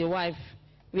husband and the wife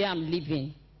where I'm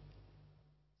living.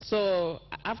 So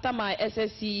after my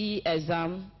SSCE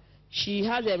exam, she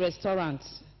has a restaurant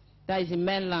that is in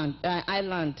mainland,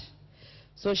 island.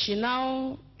 So she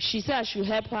said I should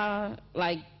help her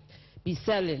be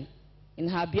selling in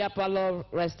her beer parlor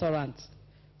restaurant.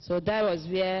 So that was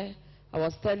where I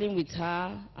was staying with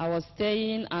her. I was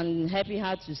staying and helping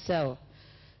her to sell.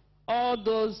 All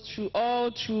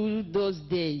through those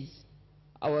days,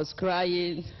 I was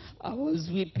crying, I was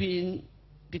weeping,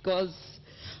 because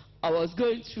I was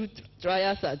going through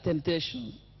trials and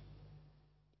temptation.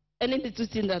 Any little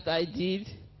thing that I did,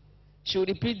 she would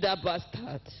repeat that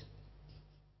bastard.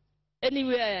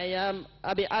 Anywhere I am,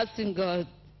 I'll be asking God,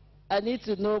 I need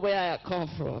to know where I come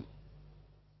from.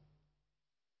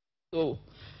 So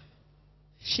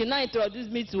she now introduced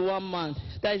me to one man,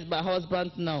 that is my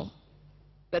husband now,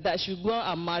 that I should go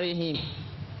and marry him.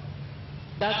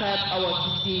 That time I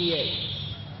was 15 years.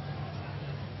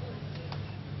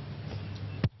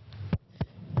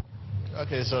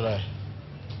 Okay, it's all right.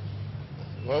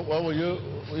 What will you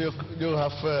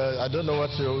have, I don't know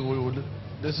what you would,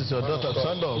 this is your daughter,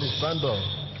 stand up.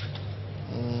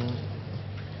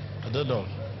 I don't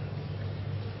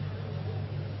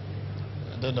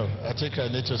know. I think I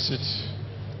need to sit.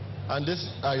 And these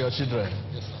are your children?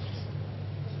 Yes, sir.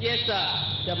 Yes, sir.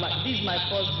 This is my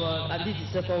first one, and this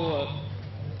is the second one.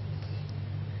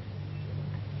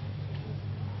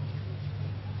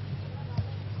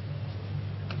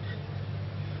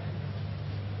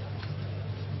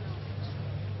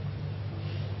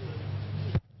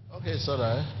 Okay, it's all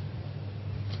right.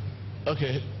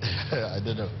 Okay, I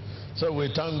don't know. So we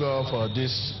thank God for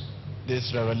this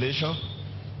revelation,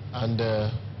 and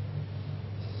the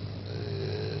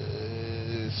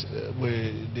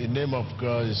name of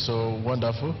God is so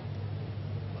wonderful,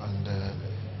 and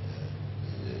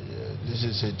this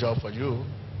is a job for you.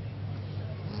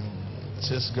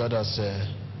 Since God has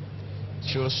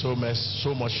shown so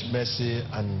much mercy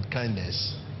and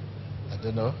kindness, I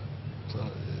don't know.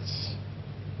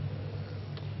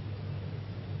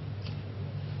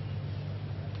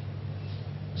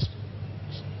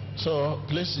 So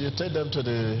please, you take them to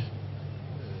the,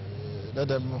 let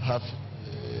them have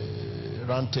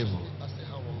round table.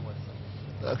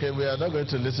 Okay, we are not going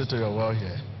to listen to your word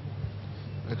here,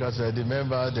 because the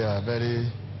members, they are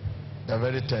very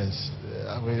tense.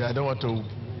 I don't want to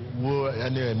woo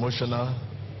any emotional,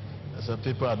 so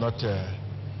people are not,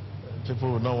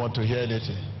 people will not want to hear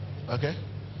anything. Okay?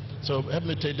 So help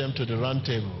me take them to the round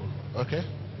table. Okay?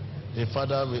 The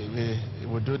father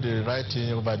will do the right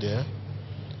thing over there,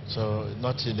 so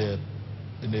not in the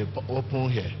open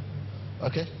here.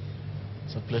 Okay?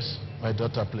 So please, my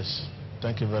daughter, please.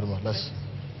 Thank you very much. Let's.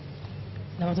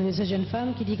 On a entendu cette jeune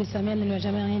femme qui dit que sa mère ne lui a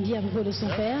jamais rien dit à propos de son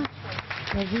père.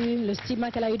 On a vu le stigma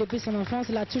qu'elle a eu depuis son enfance.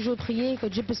 Elle a toujours prié que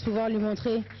Dieu puisse pouvoir lui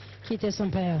montrer qui était son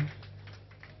père.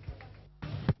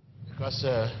 Because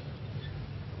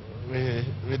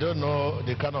we don't know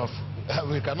the kind of,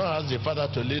 we cannot ask the father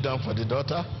to lay down for the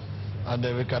daughter, and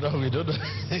we don't know.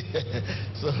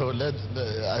 So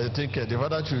I think the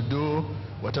father should do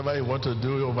whatever he wants to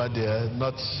do over there,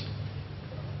 not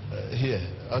here.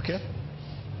 Okay?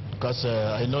 Because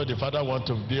I know the father wants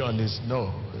to be on his,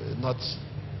 not.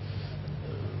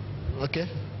 Okay?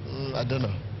 I don't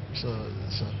know.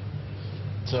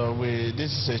 So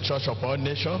this is a church of all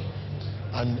nations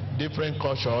and different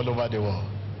culture all over the world,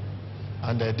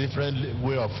 and a different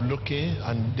way of looking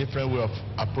and different way of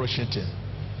approaching things.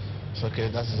 So,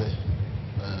 okay, that's it.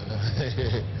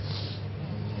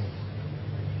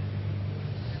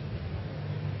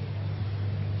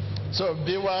 So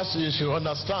viewers, you should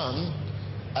understand,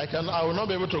 I will not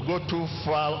be able to go too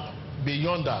far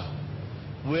beyond that,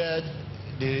 where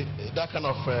that kind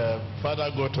of father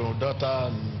go to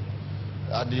daughter,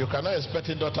 and you cannot expect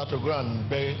his daughter to go and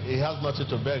beg. He has nothing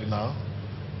to beg now.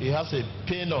 He has a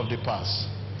pain of the past.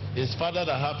 His father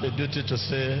that have a duty to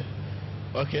say,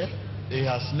 okay, he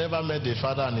has never met the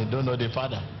father and he don't know the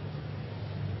father.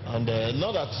 And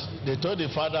not that they told the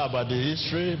father about the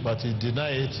history, but he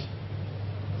denied it,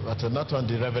 but not when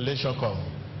the revelation come.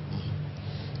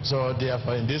 So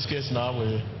therefore, in this case now,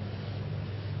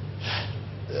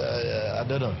 I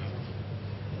don't know.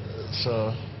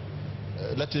 So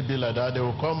let it be like that. They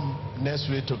will come next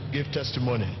week to give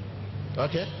testimony.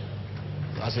 Okay?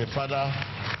 As a father.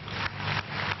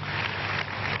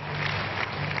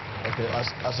 Okay,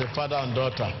 as a father and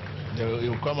daughter, they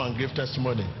will come and give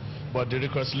testimony. But the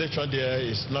reconciliation there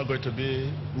is not going to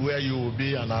be where you will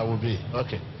be and I will be.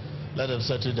 Okay. Let them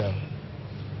settle down.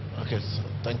 Okay, so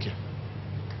thank you.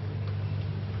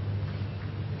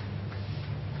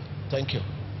 Thank you.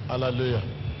 Hallelujah.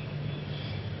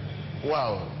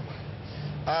 Wow.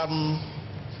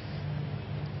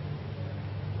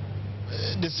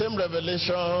 The same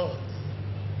revelation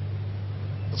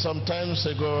some times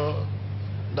ago,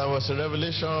 there was a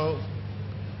revelation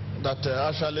that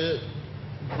actually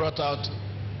brought out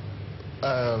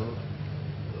a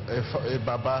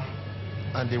Baba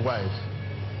and the wife.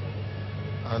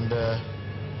 And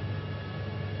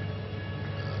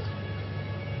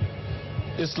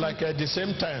it's like the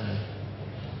same time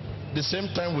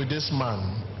with this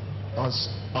man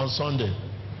on Sunday,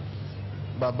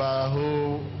 Baba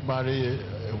who married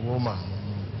a woman,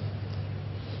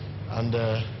 and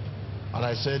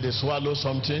I said they swallowed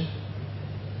something,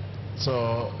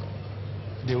 so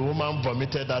the woman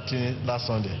vomited that thing last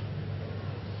Sunday,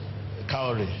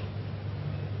 cowrie.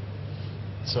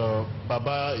 So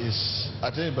Baba is,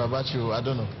 I think Baba should, I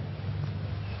don't know,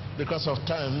 because of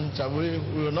time, we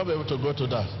will not be able to go to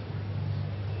that.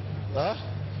 Huh?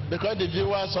 Because the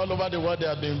viewers all over the world, they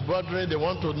have been bothering, they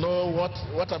want to know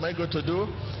what am I going to do.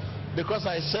 Because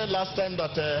I said last time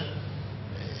that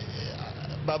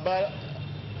Baba,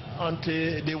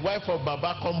 until the wife of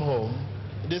Baba come home,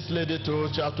 this lady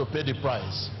told you have to pay the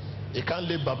price. You can't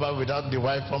leave Baba without the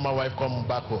wife, former wife come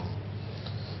back home.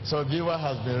 So viewer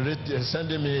has been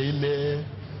sending me email,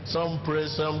 some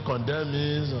praise, some condemn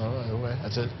me. So I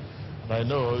said, I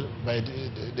know by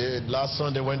the last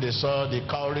Sunday when they saw the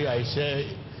cowrie, I said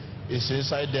it's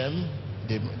inside them.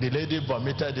 The lady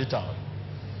vomited it out.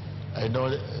 I know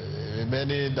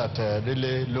many that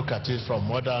really look at it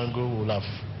from other angle will have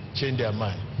changed their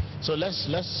mind. So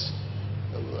let's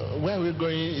where are we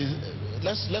going?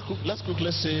 Let's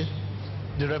quickly see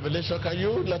the revelation. Can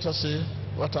you let us see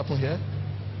what happened here?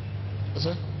 Is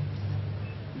it?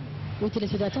 Oui,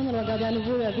 téléspectateurs, nous allons regarder à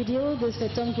nouveau la vidéo de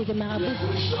cet homme qui était marabout.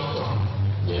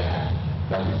 Yeah,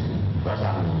 that is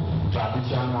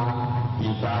traditional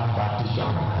Iba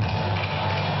practitioner.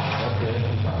 Okay,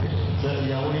 so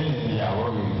ìyàwó yìí ìyàwó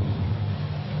mi.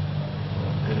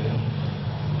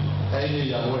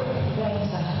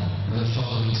 The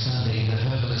following Sunday, the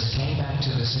herbalist came back to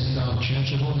the Synagogue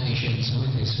Church of All Nations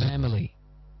with his family.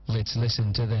 Let's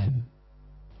listen to them.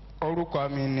 Orúkọ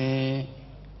mi ni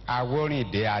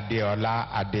Awórìndé Adéọlá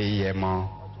Adéyẹmọ.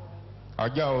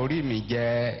 Ọjọ́ orí mi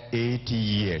jẹ́ 80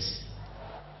 years.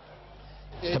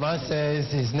 The man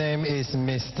says his name is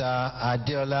Mr.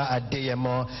 Adeola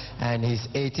Adeyemo and he's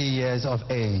 80 years of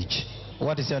age.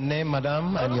 What is your name,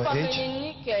 madam, and your age?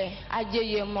 Nike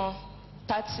Adeyemo,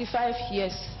 35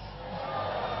 years.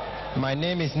 My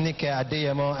name is Nike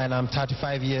Adeyemo and I'm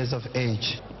 35 years of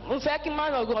age. Mo fẹ́ kí má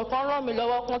lọ́gọ̀ kan ràn mí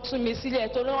lọ́wọ́ kan tú mi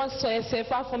sílẹ̀ torí wọ́n sọ ẹsẹ̀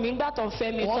fá fún mi nígbà tó ń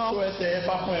fẹ́ mi tán. Wọ́n sọ ẹsẹ̀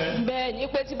fá fún ẹ. Bẹ́ẹ̀ ni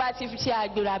pé tí bá ti fi ṣe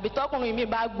àgbèrè àbí tọkùnrin mi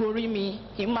bá gorí mi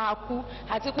kì í máa kú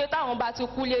àti pé táwọn bá ti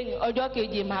kú lẹ́yìn ọjọ́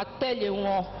kejì máa tẹ̀lé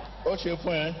wọn. Ó ṣe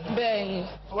fún ẹ. Bẹ́ẹ̀ ni.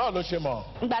 Báwo ló ṣe mọ̀?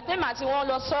 Ìgbà tẹ́mi àti wọn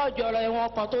lọ sọ́ọ̀jọ̀ ọ̀rọ̀ ẹ̀wọ̀n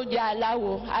kan tó jẹ́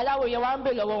aláwo yẹn wá ń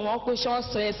bè lọ́wọ́ wọn pé ṣé wọ́n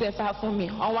sọ ẹsẹ̀ fá fún mi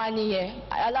wọ́n wá nìyẹn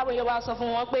aláwo yẹn wá sọ fún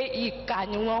wọn pé ìkà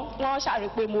ni wọ́n ṣàrí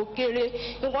pé mo kéré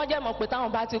wọ́n jẹ́ mọ̀ pé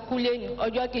táwọn bá ti kú lẹ́yìn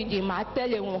ọjọ́ kejì máa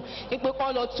tẹ̀lé wọn pé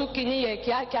kán lọ tú kinní yẹn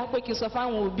kíákíá pé kí n sọ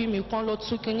fáwọn òbí mi kán lọ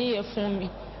tú kinní yẹn fún mi.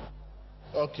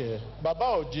 Ok, bàbá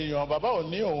ò jiyàn, bàbá ò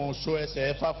ní òun so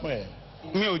ẹsẹ̀ fá fún ẹ.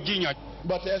 Mi ò jiyàn.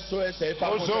 But ẹ so ẹsẹ̀ fá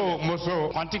fún ẹ. Mo so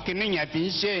ọtí kìíní yẹn fi ń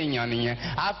ṣe èèyàn nìyẹn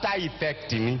after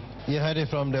effect ni. You heard it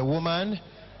from the woman.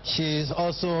 She is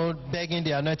also begging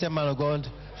the anointed man of God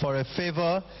for a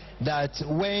favor that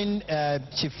when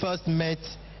she first met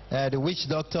the witch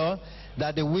doctor,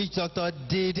 that the witch doctor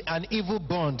did an evil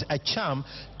bond, a charm,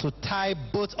 to tie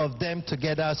both of them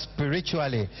together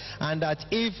spiritually. And that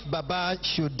if Baba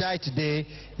should die today,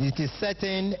 it is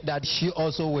certain that she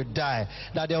also will die.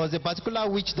 That there was a particular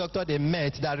witch doctor they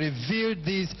met that revealed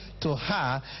this to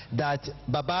her, that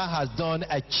Baba has done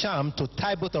a charm to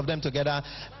tie both of them together,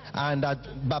 and that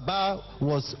Baba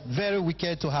was very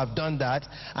wicked to have done that,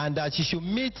 and that she should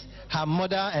meet her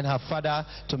mother and her father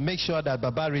to make sure that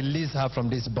Baba released her from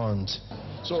this bond.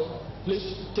 So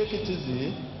please take it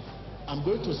easy. I'm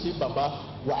going to see Baba's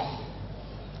wife,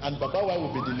 and Baba's wife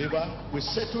will be delivered. We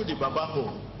settle the Baba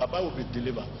home. Baba will be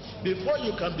delivered. Before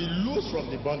you can be loose from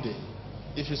the bondage,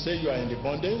 if you say you are in the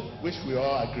bondage, which we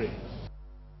all agree.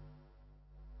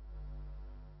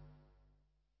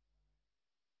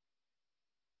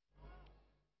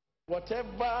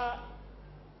 Whatever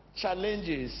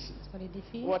challenges,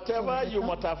 whatever you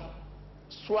must have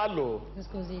swallowed,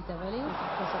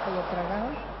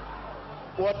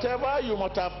 whatever you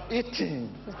must have eaten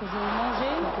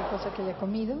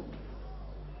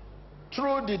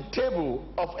through the table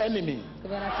of enemy,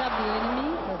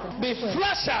 be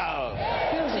flushed out,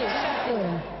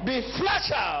 be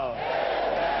flushed out,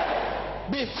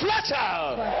 be flushed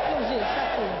out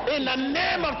in the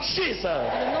name of Jesus.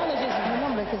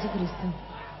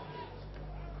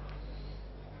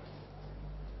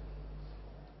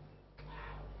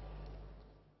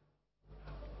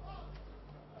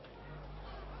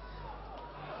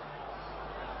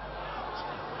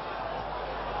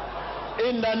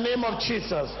 In the name of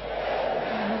Jesus.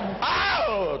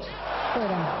 Out.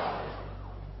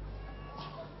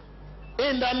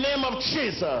 In the name of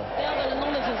Jesus.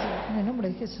 En el nombre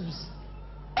de Jesús.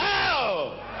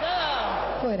 Out.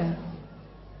 Fuera.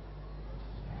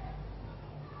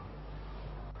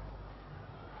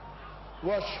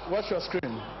 Watch your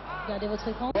screen. Regardez votre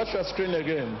écran. Watch your screen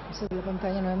again. Observe la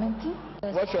pantalla nuevamente.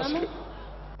 Watch your screen.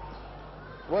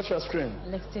 Watch your screen. À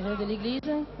l'extérieur de l'église,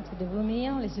 en train de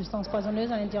vomir les substances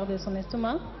poisonneuses à l'intérieur de son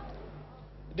estomac.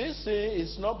 This thing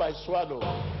is not by swallow.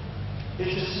 It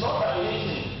is not by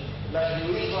eating like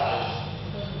you eat rice.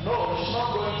 No, it's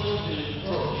not going through the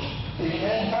throat. It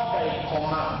enters by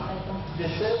command. They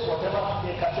say whatever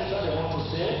incantation they want to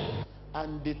say,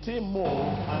 and the thing move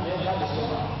and enter the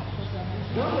stomach.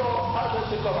 Do you know how does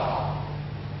it come out?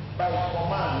 By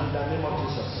command in the name of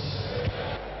Jesus.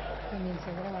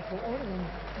 Comienza bajo orden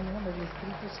en el nombre del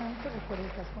Espíritu Santo. Recuerda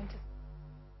estas fuentes.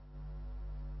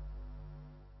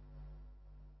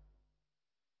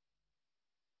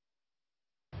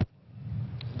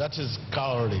 That is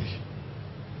cowardly.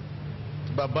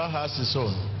 Baba has his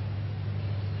own.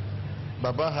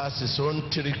 Baba has his own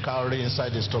trick cowardly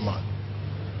inside his stomach.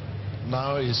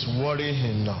 Now it's worrying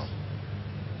him now.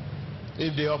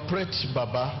 If they operate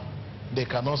Baba, they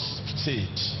cannot see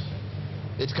it.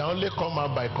 It can only come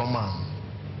out by command.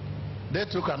 They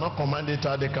too cannot command it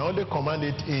out, they can only command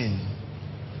it in.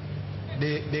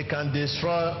 They can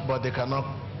destroy, but they cannot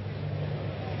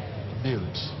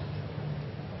build.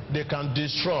 They can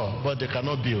destroy, but they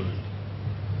cannot build.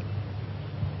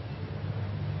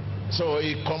 So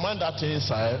he command that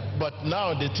inside, but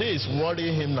now the thing is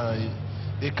worrying him now.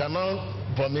 He cannot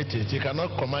vomit it, he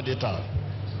cannot command it out.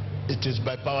 It is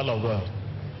by power of God.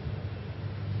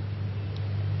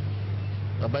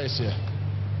 Baba is here.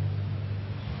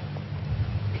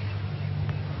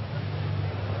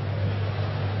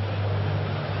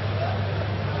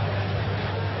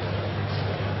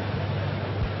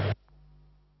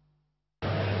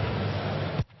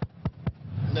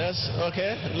 Yes,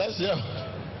 okay, let's go.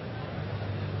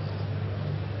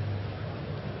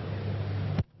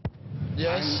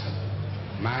 Yes.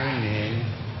 My name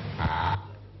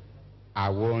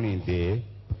Awonide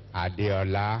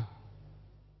Adeola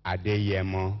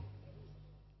Adeyemo.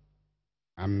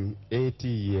 I'm 80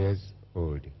 years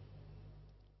old.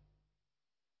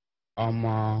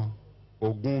 Ọmọ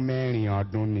ogún mẹ́rin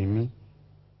ọdún ni mí.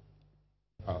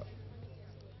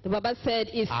 The Baba said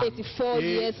he's 84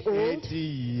 years old. 80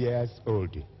 years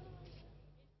old.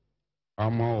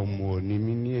 Ọmọ Òmù ni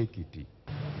mí ní Èkìtì.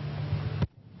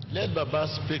 Let Baba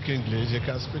speak English. He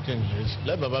can speak English.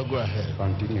 Let Baba go ahead.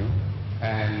 Continue.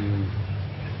 And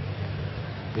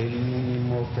èmi ni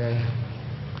mo fẹ́.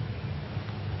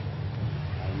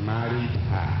 I married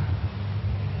her.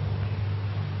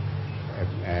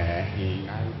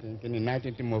 In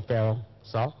 19 tí mo fẹ́ ọ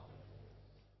sọ.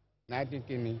 19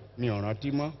 kini mi ò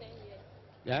rántí mọ́.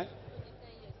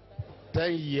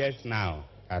 10 years now.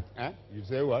 You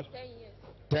say what? 10 years.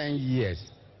 10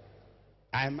 years.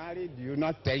 I married you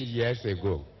not 10 years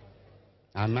ago.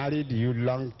 I married you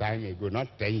long time ago, not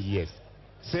 10 years.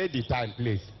 Say the time,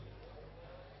 please.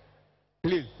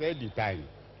 Please say the time.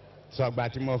 So,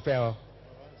 but mo fẹ́ ọ.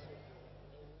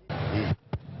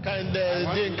 Can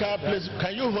Dinka please?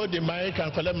 Can you hold the mic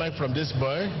and collect mic from this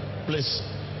boy, please?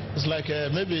 It's like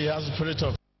maybe he has a spirit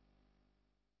of.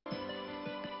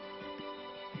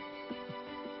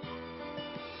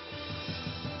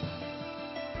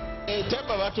 Tell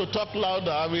Baba to talk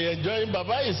louder. We enjoying.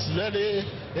 Baba is very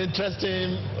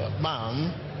interesting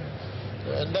man.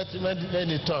 Let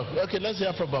him talk. Okay, let's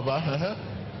hear from Baba.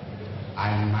 I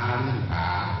married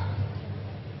her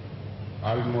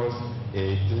almost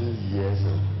 18 years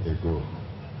ago.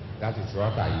 That is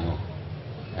what I know.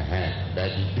 But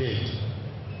the date,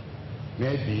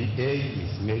 maybe age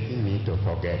is making me to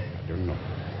forget. I don't know.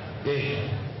 Age,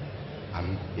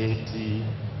 I'm 80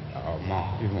 or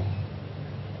more even.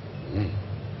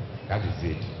 That is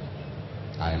it.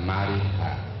 I married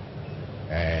her,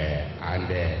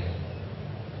 and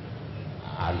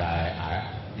I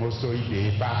most of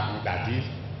the fact that is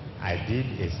I did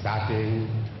a certain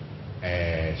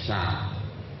sham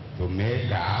to make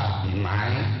her be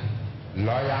mine,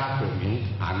 loyal to me,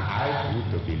 and I too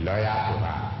to be loyal to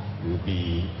her. Will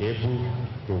be able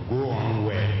to go on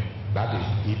well. That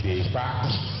is the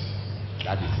fact.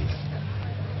 That is it.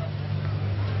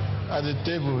 At the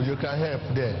table, you can help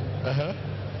there.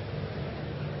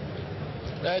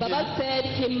 Baba said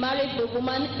he married the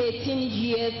woman 18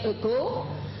 years ago,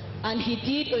 and he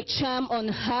did a charm on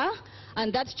her,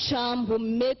 and that charm will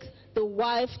make the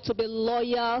wife to be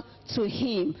loyal to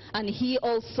him, and he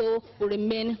also will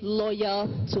remain loyal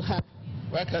to her.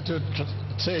 Why can't you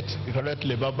say it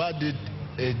correctly? Baba did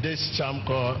this charm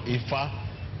called Ifa,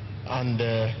 and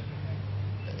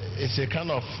it's a kind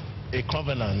of a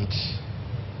covenant.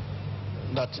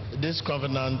 That this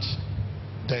covenant,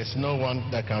 there is no one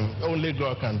that can, only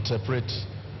God can separate.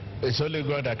 It's only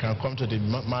God that can come to the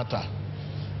matter.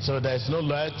 So there is no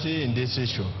loyalty in this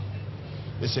issue.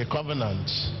 It's a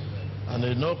covenant, and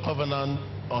there's no covenant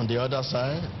on the other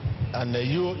side. And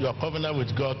your covenant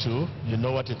with God too, you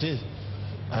know what it is,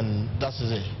 and that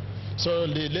is it. So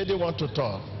the lady want to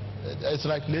talk. It's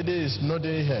like lady is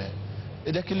nodding here.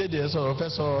 The lady is a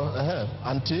professor,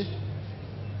 auntie.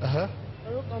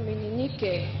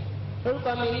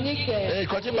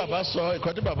 Ìkọ́tí bàbá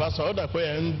sọ ó dà pé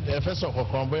ẹ fẹ́ sọ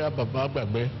kankan bóyá bàbá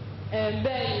gbàgbé.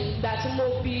 Bẹ́ẹ̀ni, ìgbà tí mo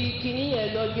bí kinní yẹn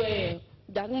lọ́jọ́ yẹn,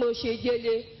 ìgbà tí mo ṣe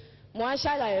délé, mo á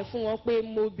ṣàlàyé fún wọn pé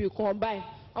mo bì kan báyìí.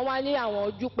 Wọ́n wá ní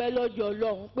àwọn dúpẹ́ lọ́jọ́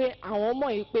Ọlọ́run pé àwọn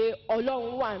mọ̀ yìí pé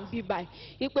Ọlọ́run wà ń bí báyìí.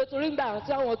 Ìpè torí gbà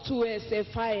tí àwọn tú ẹsẹ̀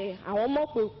fa ẹ̀, àwọn mọ̀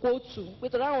pé kóòtù. Pé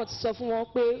torí àwọn ti sọ fún wọn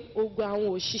pé ogun àwọn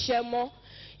ò ṣiṣẹ́ mọ́.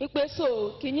 Ìpè so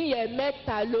kinní yẹn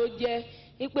mẹ́ta ló jẹ́.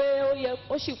 Ipe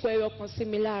ó sì kó ẹyọ kan sí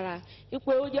mi lára.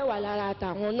 Ipe ó jẹ́ wà lára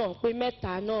àtàwọn náà pé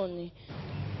mẹ́ta náà ni.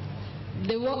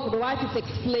 The wife is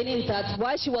explaining that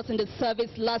while she was in the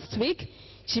service last week,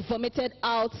 She vomited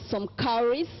out some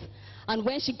cowries, and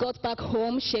when she got back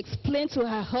home, she explained to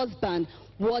her husband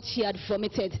what she had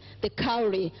vomited, the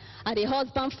cowrie. And the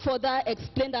husband further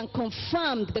explained and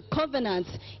confirmed the covenant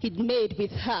he'd made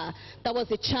with her. That was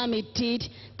the charm he did,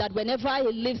 that whenever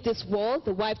he leaves this world,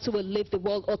 the wife too will leave the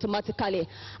world automatically.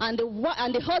 And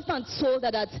the husband told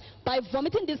her that by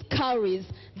vomiting these cowries,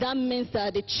 that means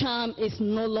that the charm is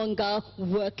no longer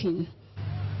working.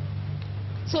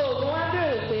 So wọ́n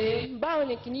bẹ̀rẹ̀ pé báwo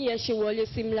ni kìíní yẹn ṣe wọlé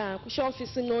sí mi lára ṣé wọ́n fi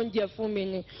sínú oúnjẹ fún mi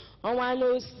ni wọ́n wá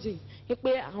ló sì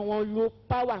pé àwọn lo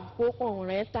power kó kàn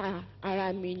rẹ́ ta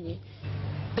ara mi ni.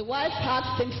 The wife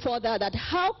asked him further that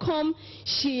how come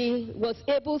she was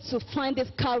able to find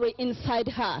this cowrie inside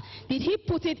her? Did he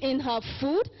put it in her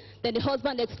food? Then the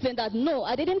husband explained that no,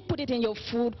 I didn't put it in your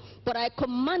food, but I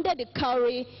commanded the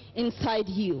cowrie inside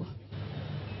you.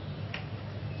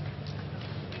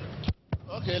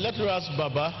 Okay, let me ask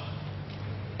Baba.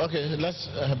 Okay,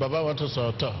 Baba want to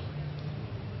talk.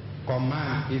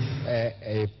 Command is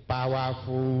a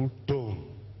powerful tool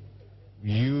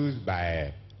used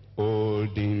by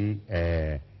olden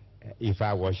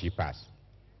Ifa worshippers.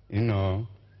 You know,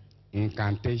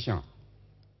 incantation,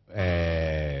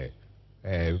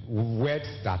 words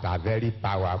that are very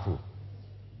powerful.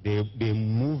 They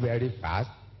move very fast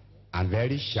and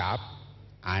very sharp,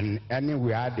 and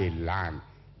anywhere they land,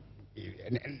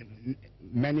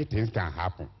 many things can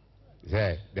happen.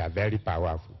 They are very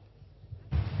powerful.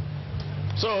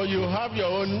 So you have your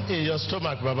own in your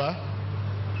stomach, Baba?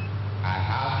 I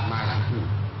have mine too.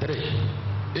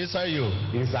 3. Inside you?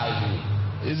 Inside me.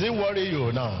 Is it worry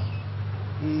you now?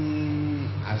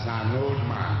 As an old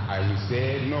man, I will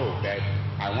say no, but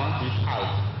I want it out.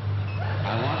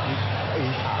 I want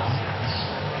it out.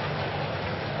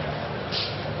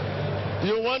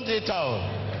 You want it out?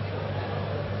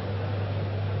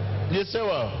 You say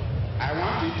what? I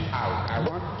want it out. I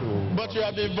want to... But you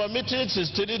have been vomiting since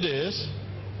 3 days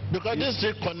because these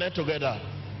three connect together.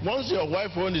 Once your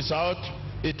wife's own is out,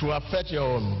 it will affect your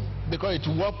own because it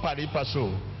will work pari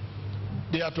passu.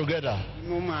 They are together.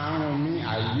 No,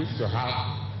 I used to have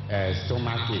a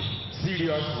stomach ache,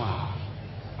 serious one.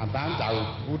 And then I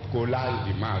would put cola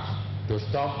in the mouth to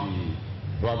stop the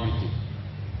vomiting.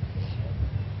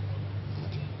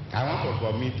 I want to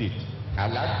vomit it. I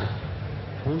like to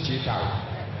push it out,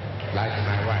 like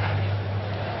my wife.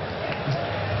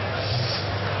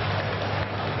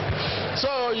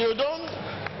 So you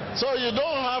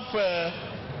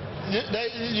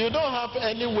don't have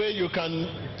any way you can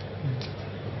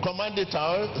command it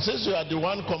out, since you are the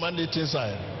one commanding it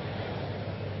inside.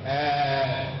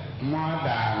 More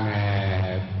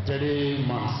than 3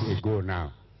 months ago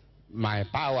now, my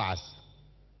powers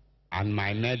and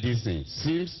my medicine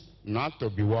seems not to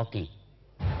be working.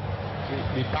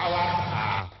 The powers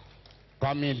are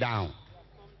coming down.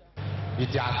 It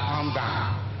has come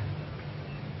down.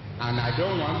 And I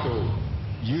don't want to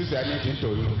use anything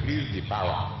to increase the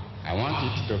power. I want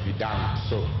it to be down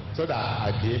so that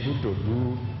I'll be able to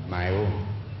do my own.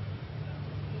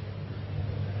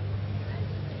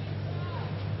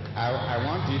 I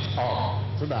want it up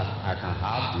so that I can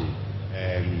have the,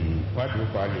 what do you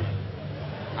call it?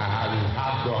 I will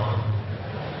have God.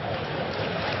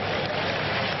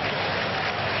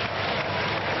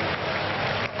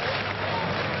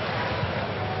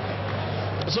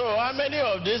 So how many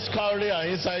of these cowrie are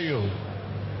inside you?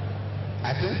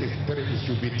 I think it's 3. It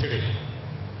should be 3.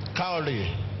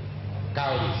 Cowrie?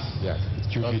 Cowries, yes.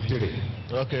 It should be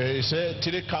 3. Okay, you say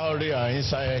 3 cowrie are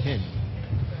inside him.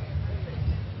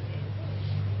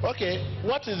 Okay,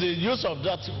 what is the use of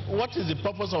that? What is the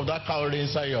purpose of that cowrie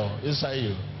inside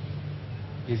you?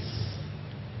 It's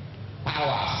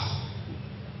powers.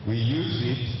 We use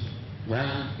it when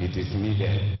it is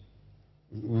needed.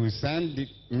 We send the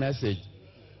message.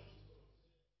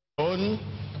 Own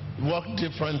work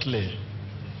differently,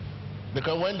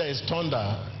 because when there is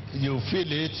thunder, you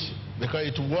feel it, because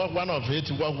it work. One of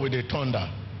it work with the thunder.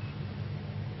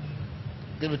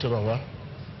 Give it to Baba.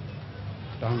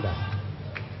 Thunder.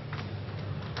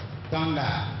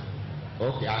 Thunder.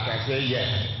 Okay, I can say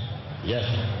yes. Yes.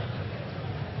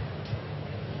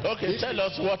 Okay, tell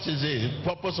us what is the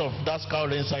purpose of that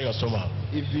cowrie inside your stomach.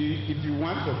 If you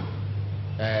want to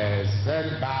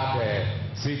send bad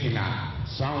signal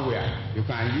somewhere, you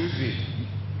can use it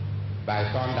by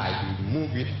thunder. You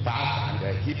move it fast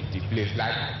and hit the place,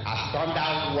 like as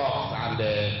thunder walks and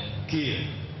kill.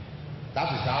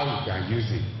 That is how you can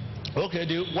use it. Okay,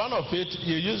 one of it,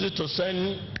 you use it to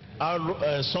send out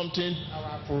something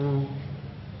powerful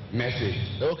message.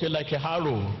 Okay, like a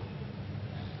harrow.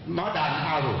 More than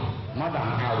arrow.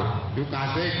 You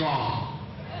can say gun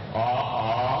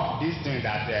or this thing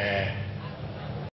that